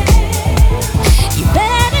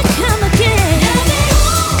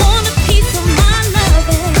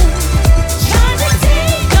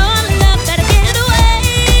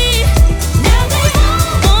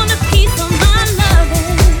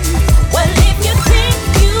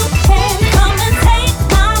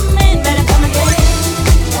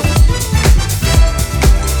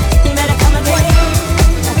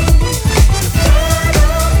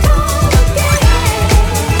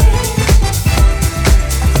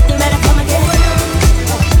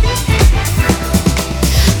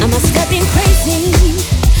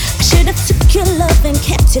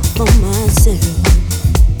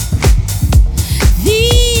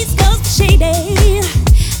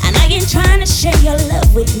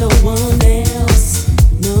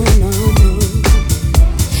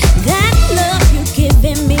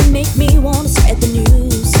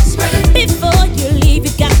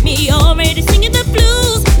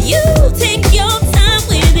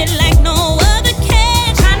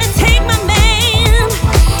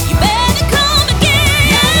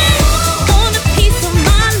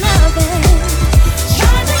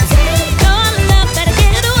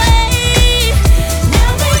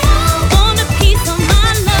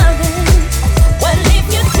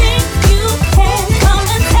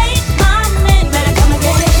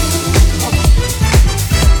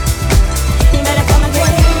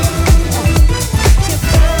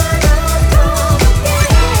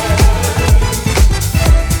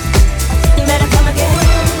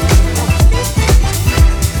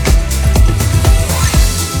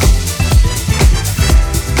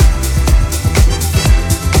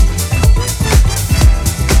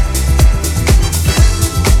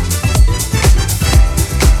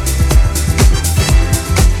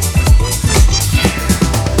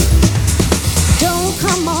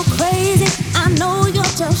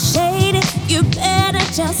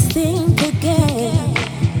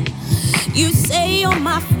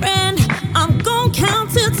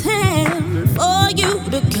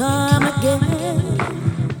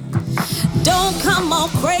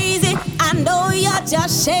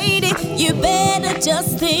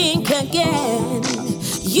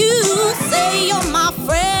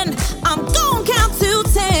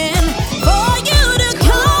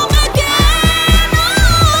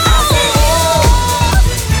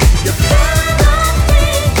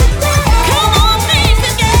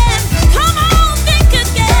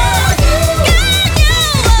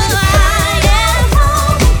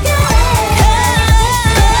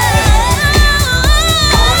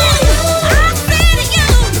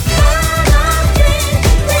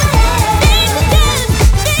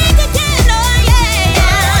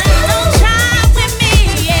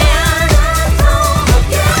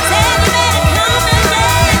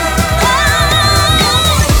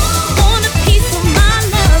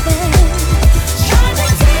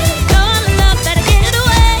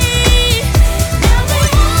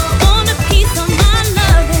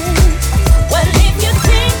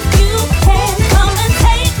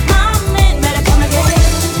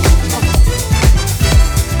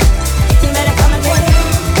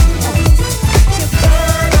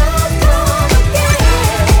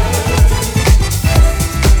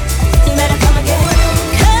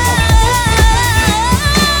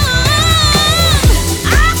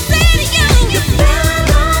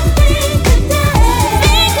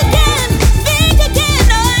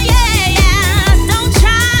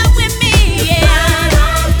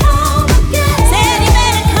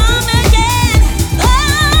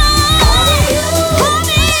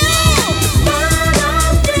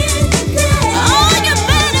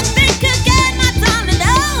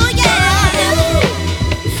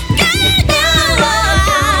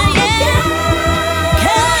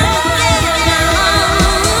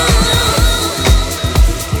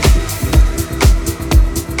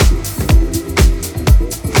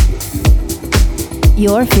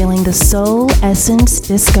 You're feeling the Soul Essence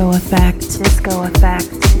Disco Effect. Disco Effect.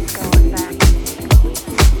 Disco Effect.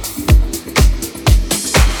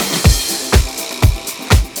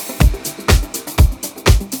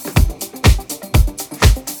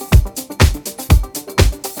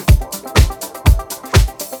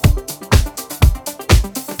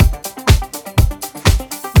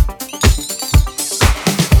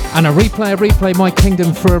 And a replay, My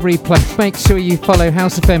Kingdom for a replay. Make sure you follow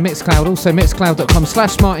House Affair Mixcloud, also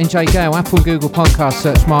mixcloud.com/Martin J. Gale, Apple and Google Podcast,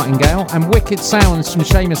 search Martin Gale, and Wicked Sounds from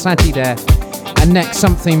Seamus Hadji there. And next,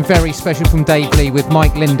 something very special from Dave Lee with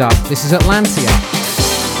Mike Linda. This is Atlantia.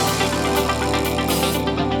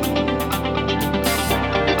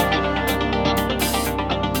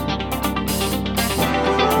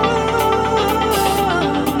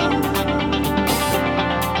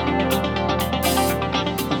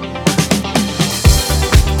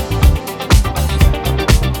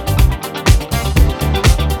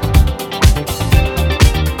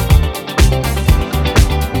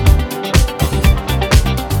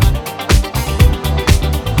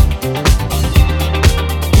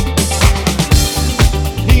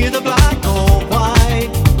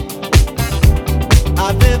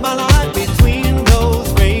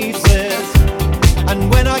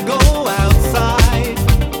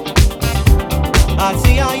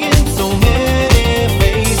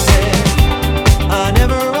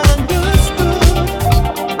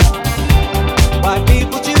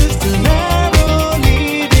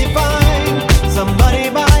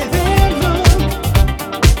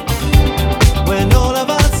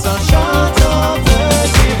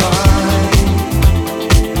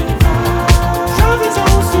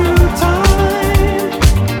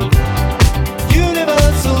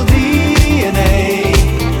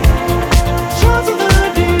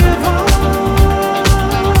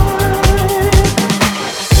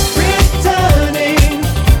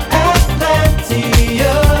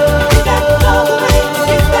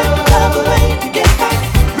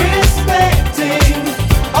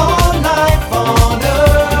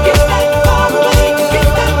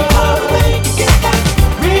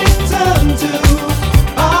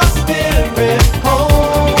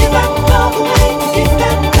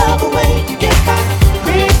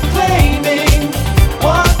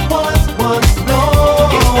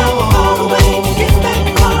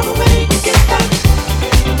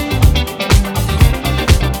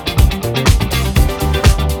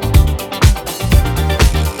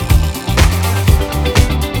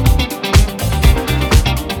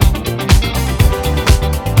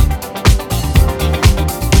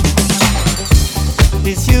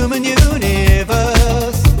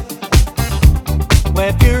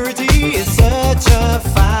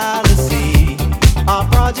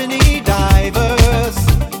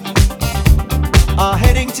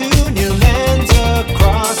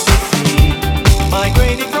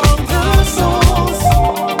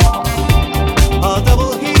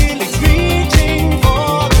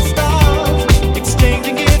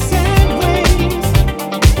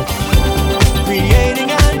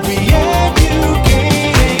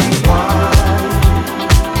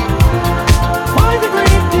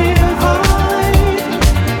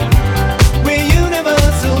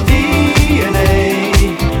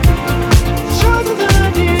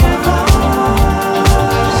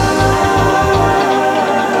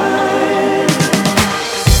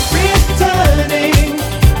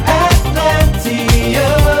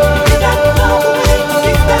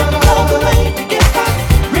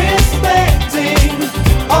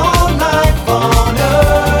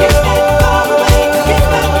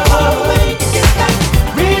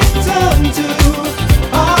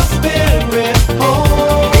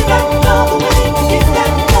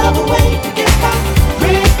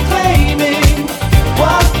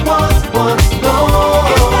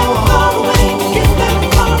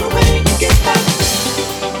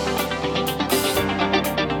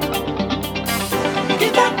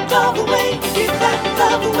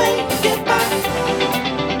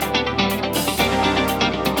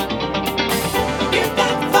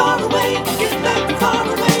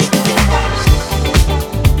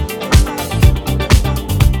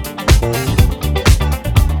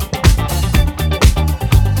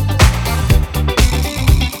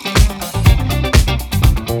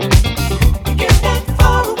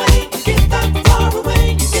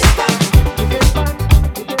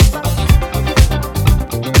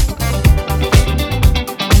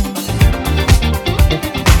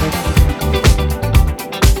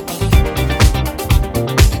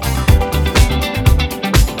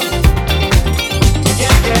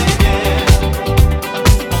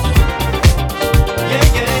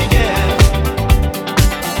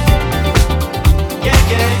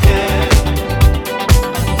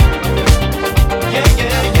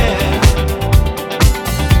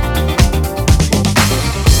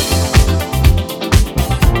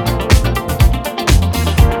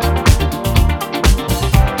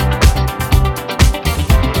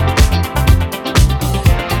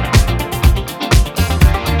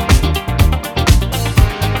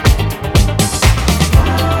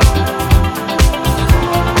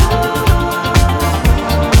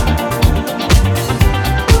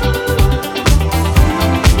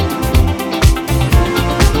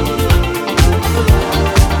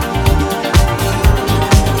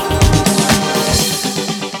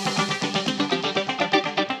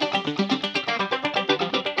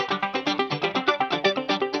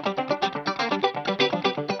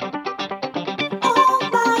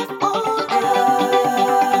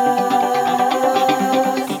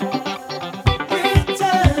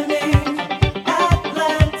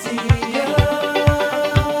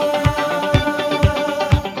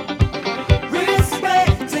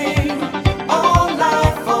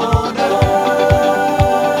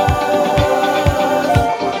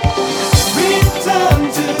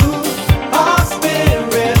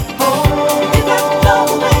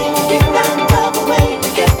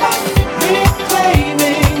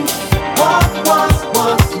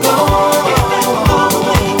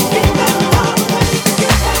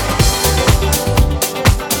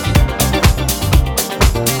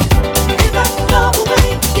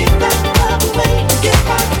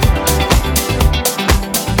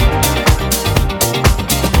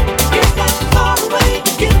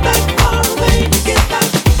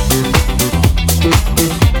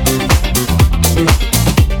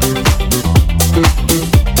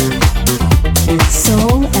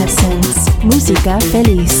 Música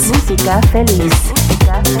feliz. Música feliz.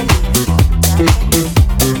 Música feliz.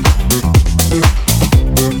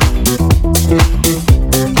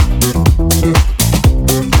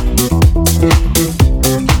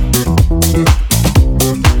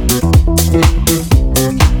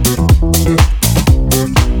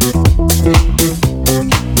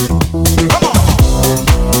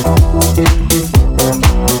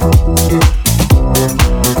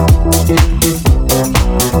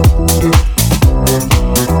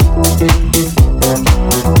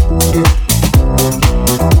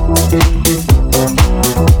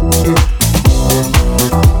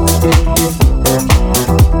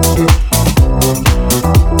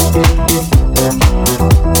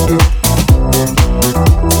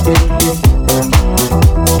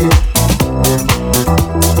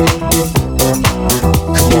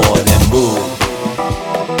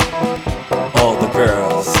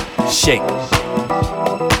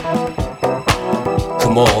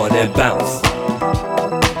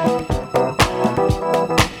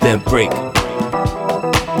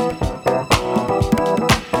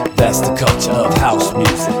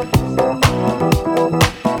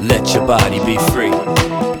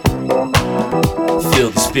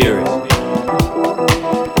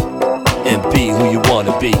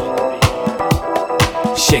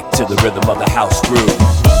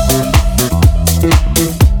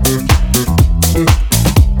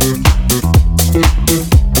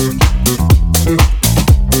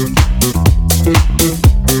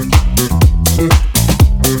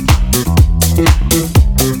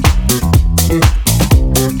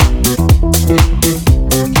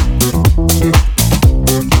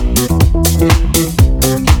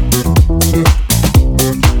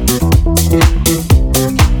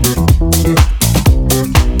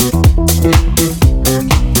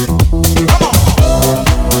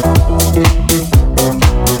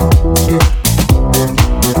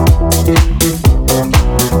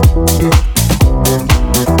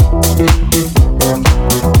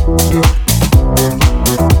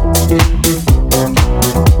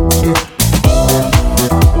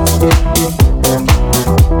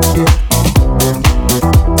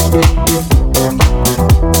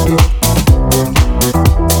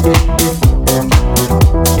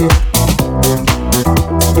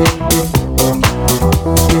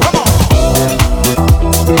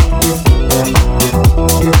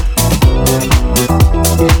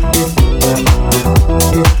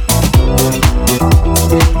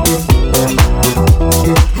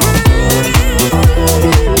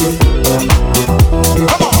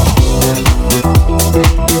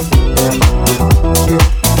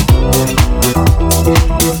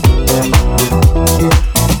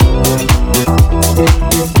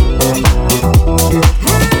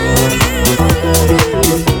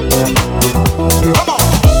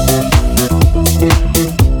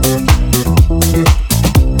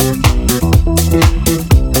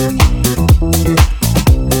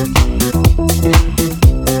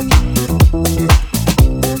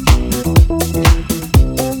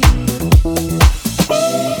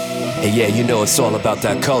 It's all about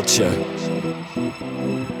that culture.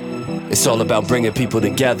 It's all about bringing people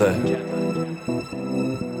together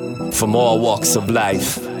from all walks of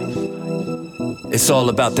life. It's all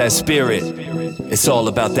about that spirit. It's all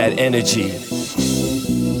about that energy.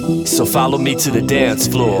 So follow me to the dance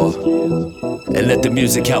floor and let the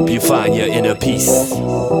music help you find your inner peace.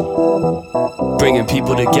 Bringing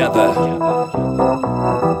people together.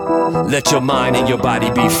 Let your mind and your body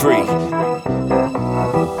be free.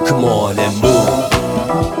 Come on and move.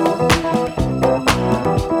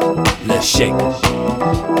 Let's shake.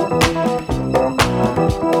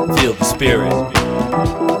 Feel the spirit.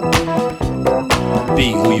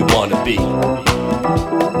 Be who you wanna be.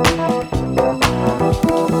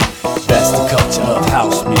 That's the culture of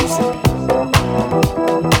house music.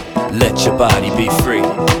 Let your body be free.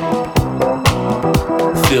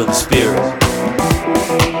 Feel the spirit.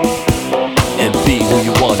 And be who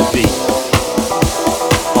you wanna be.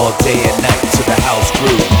 All day and night to the house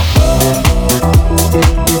groove.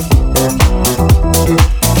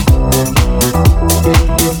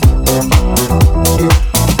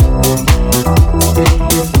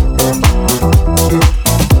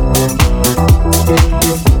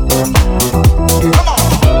 Come on.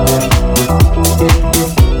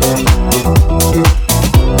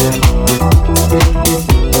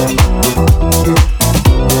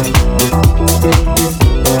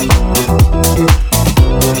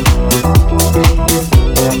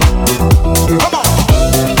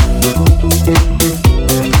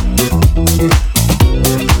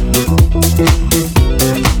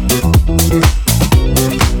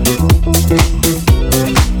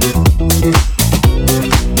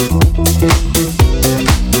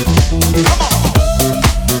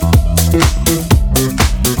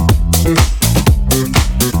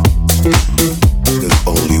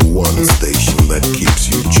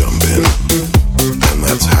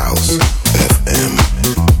 House FM,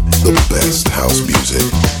 the best house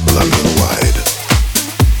music London wide.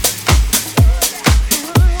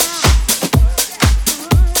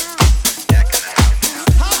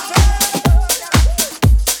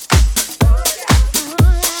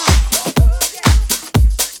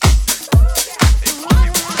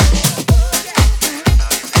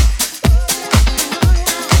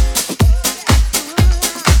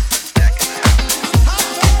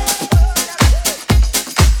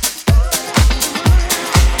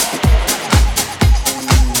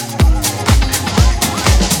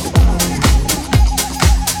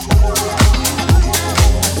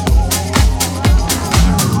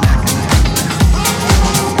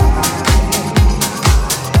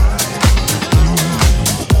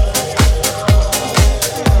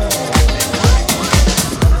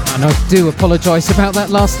 Do apologise about that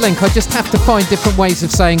last link. I just have to find different ways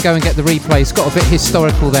of saying go and get the replays. Got a bit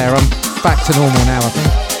historical there. I'm back to normal now, I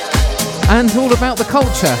think. And all about the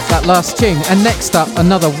culture, that last tune. And next up,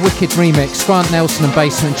 another wicked remix, Grant Nelson and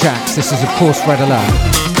Basement Jaxx. This is, of course, Red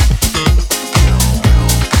Alert.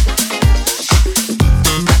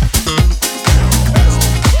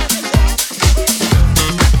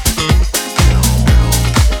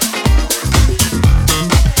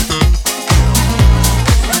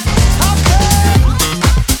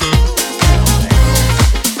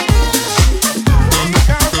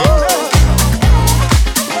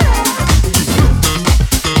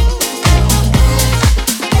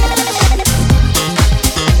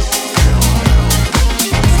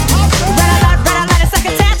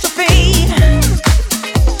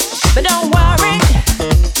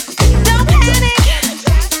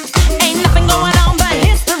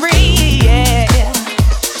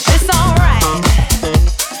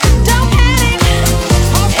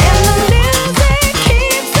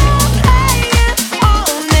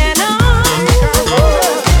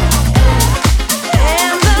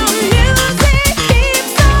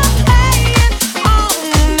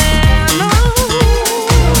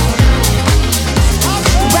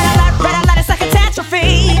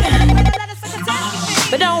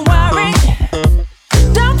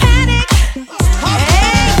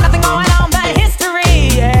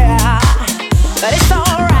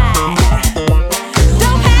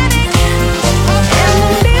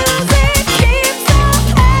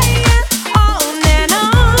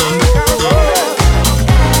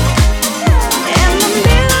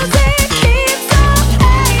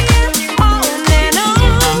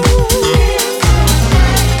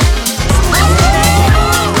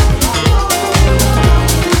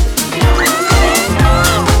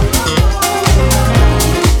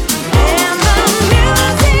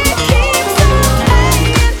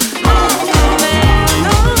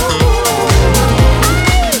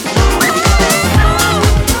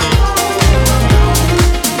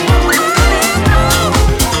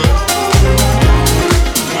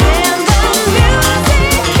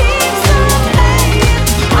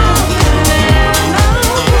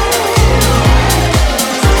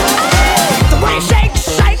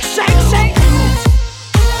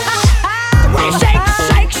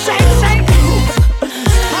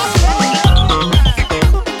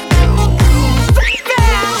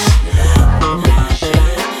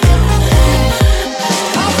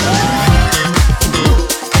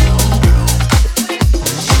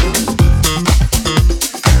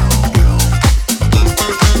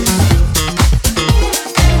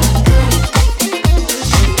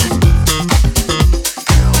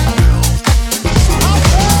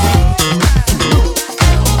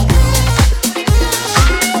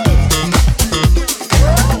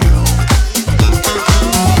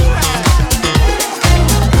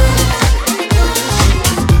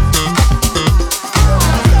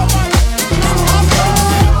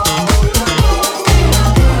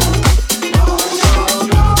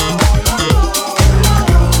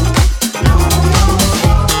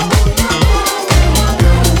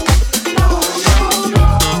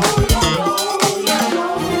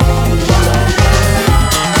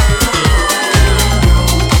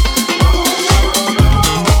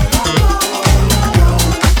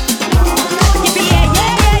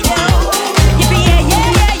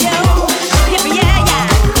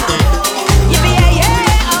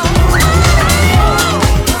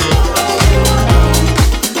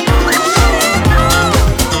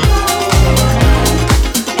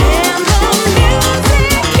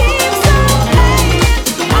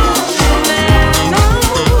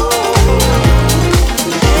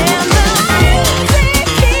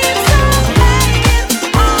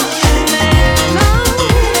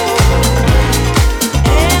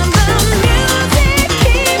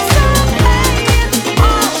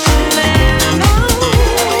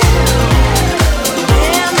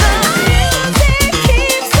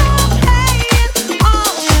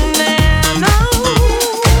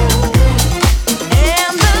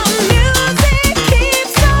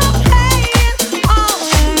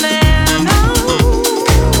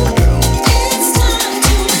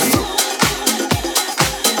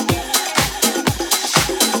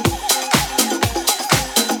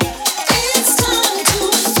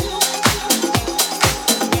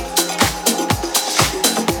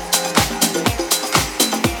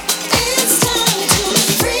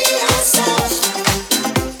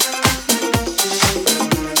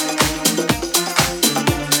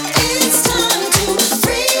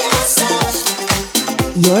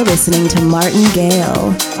 listening to Martin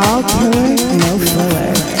Gale. All killer, no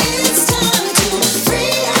filler.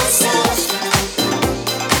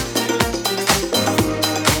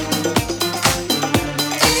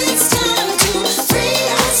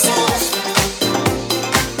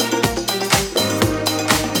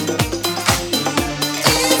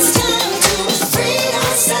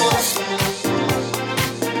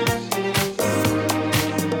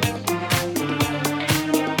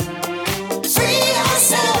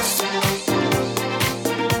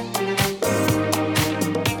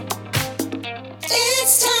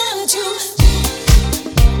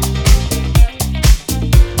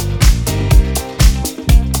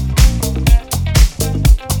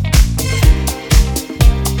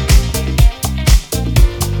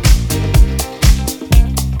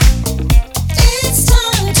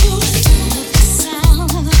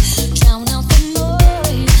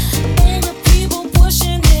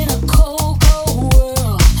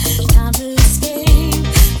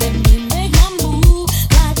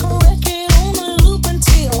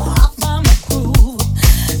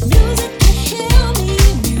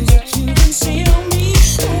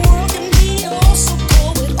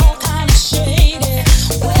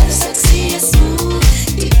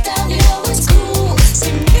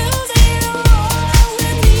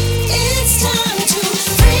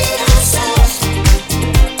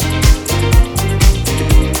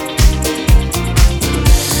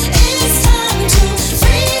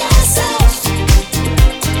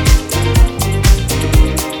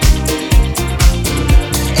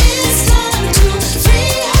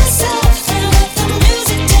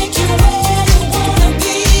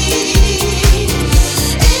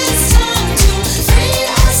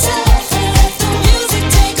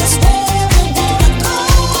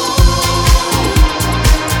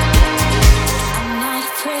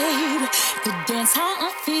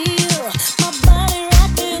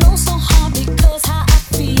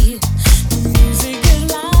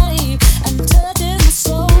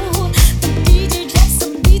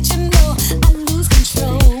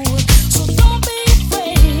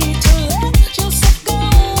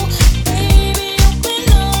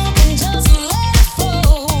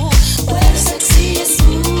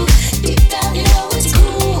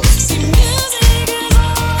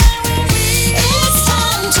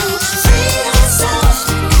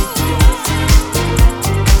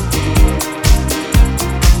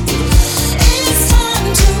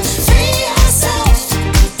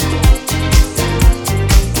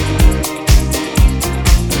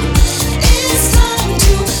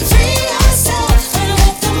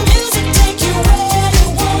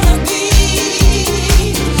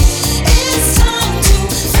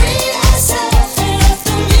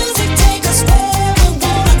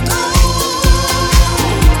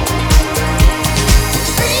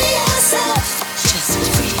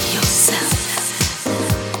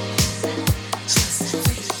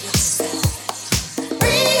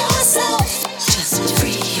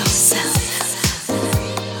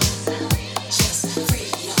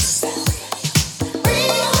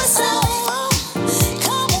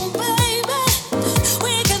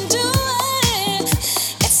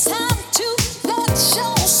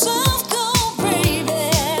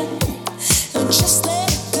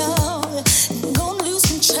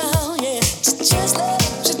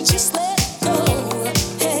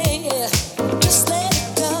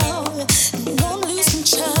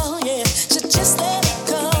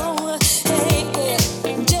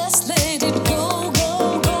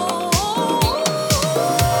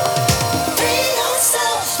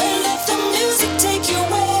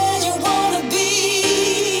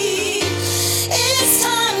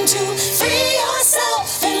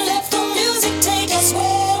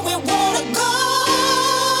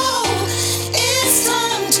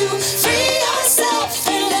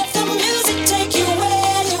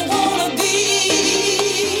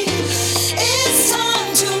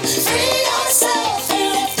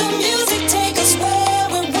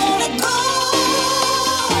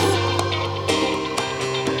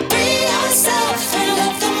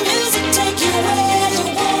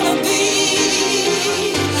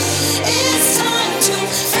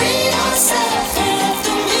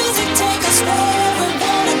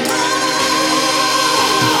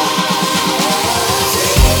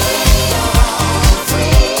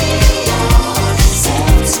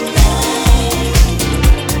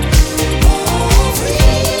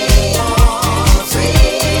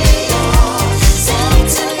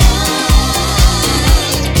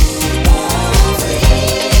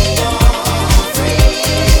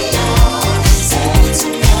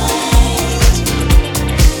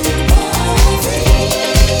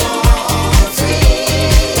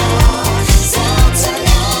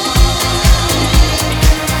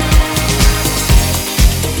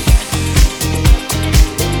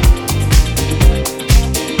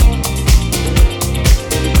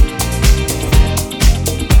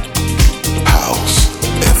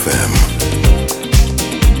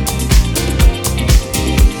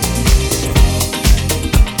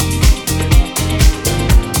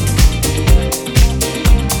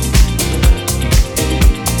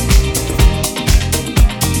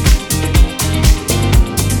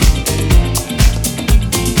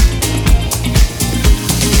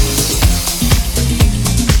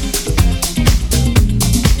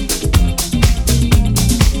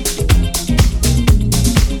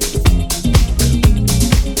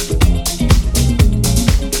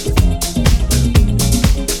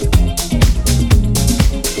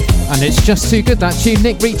 And it's just too good, that tune.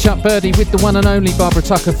 Nick Reach Up Birdie with the one and only Barbara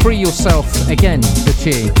Tucker. Free Yourself, again, the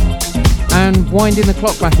tune. And winding the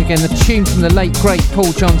clock back again, the tune from the late great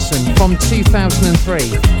Paul Johnson from 2003.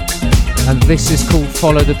 And this is called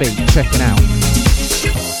Follow the Beat. Check it out.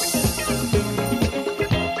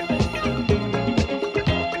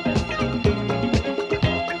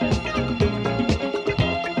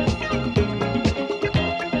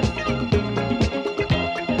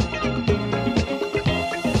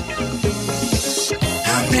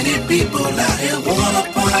 People out here wanna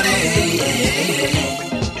party.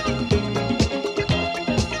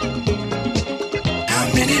 How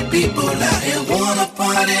many people out here wanna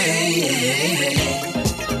party?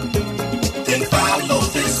 Then follow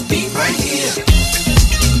this beat right here.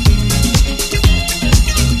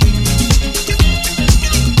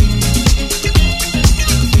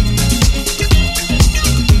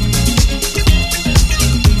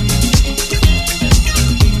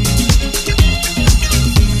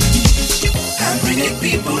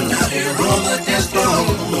 People out here on the dance floor.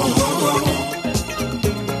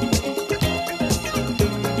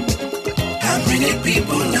 How many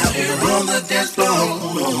people out here on the dance floor?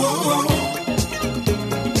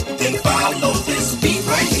 Then follow this beat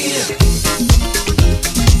right here.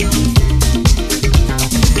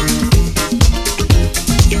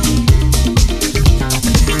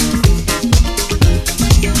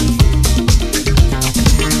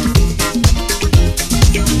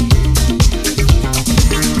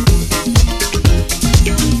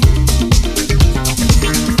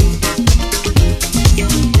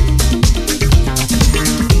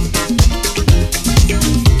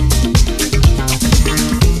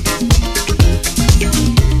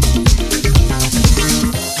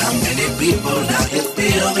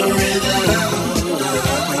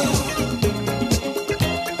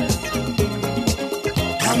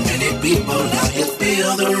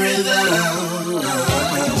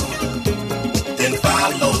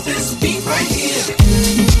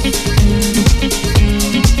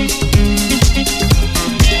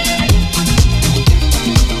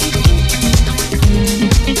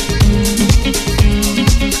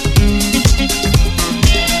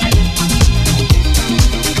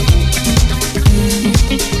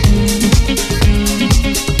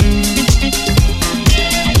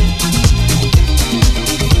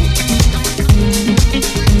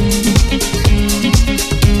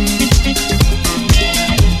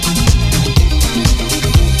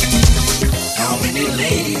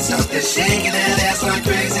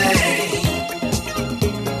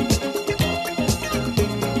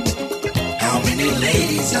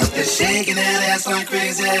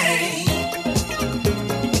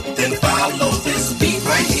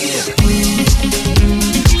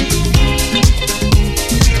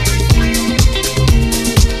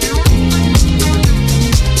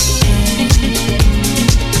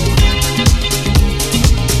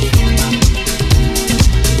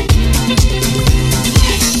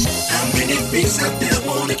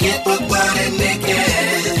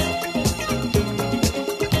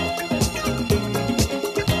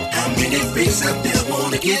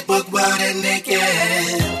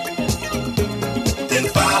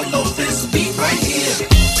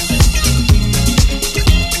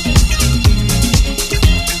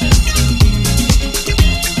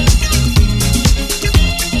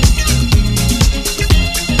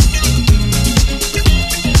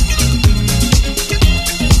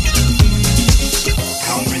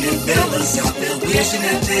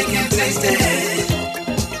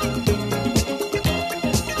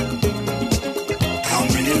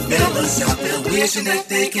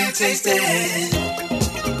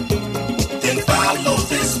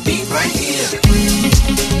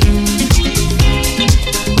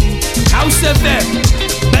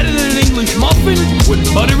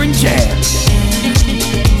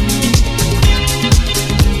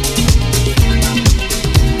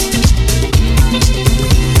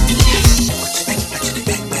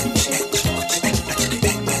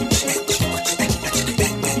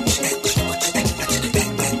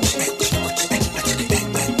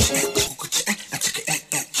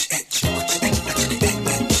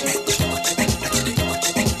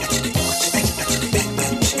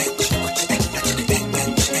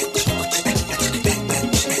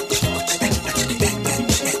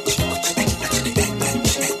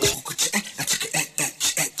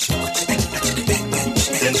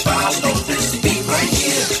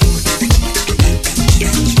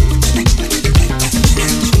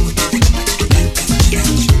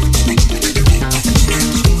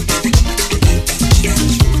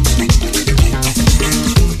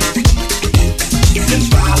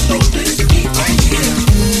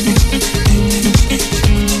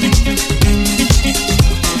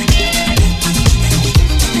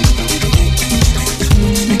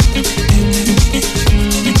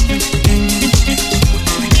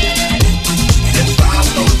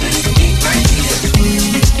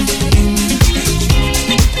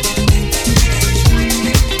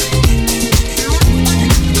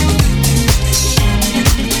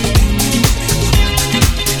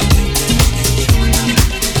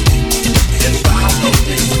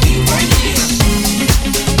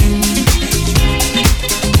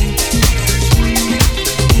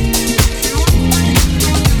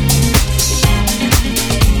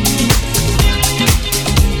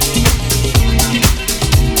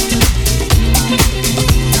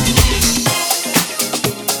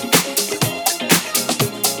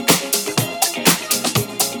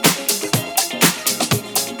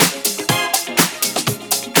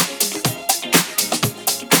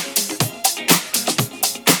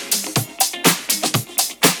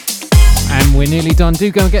 We're nearly done.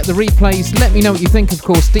 Do go and get the replays. Let me know what you think, of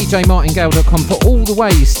course. DJMartinGale.com for all the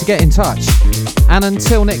ways to get in touch. And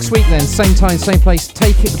until next week then, same time, same place,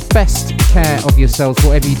 take the best care of yourselves,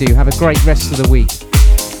 whatever you do. Have a great rest of the week.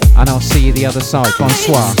 And I'll see you the other side.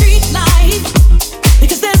 Bonsoir. Street life,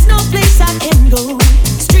 because there's no place I can go.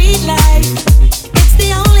 Street life.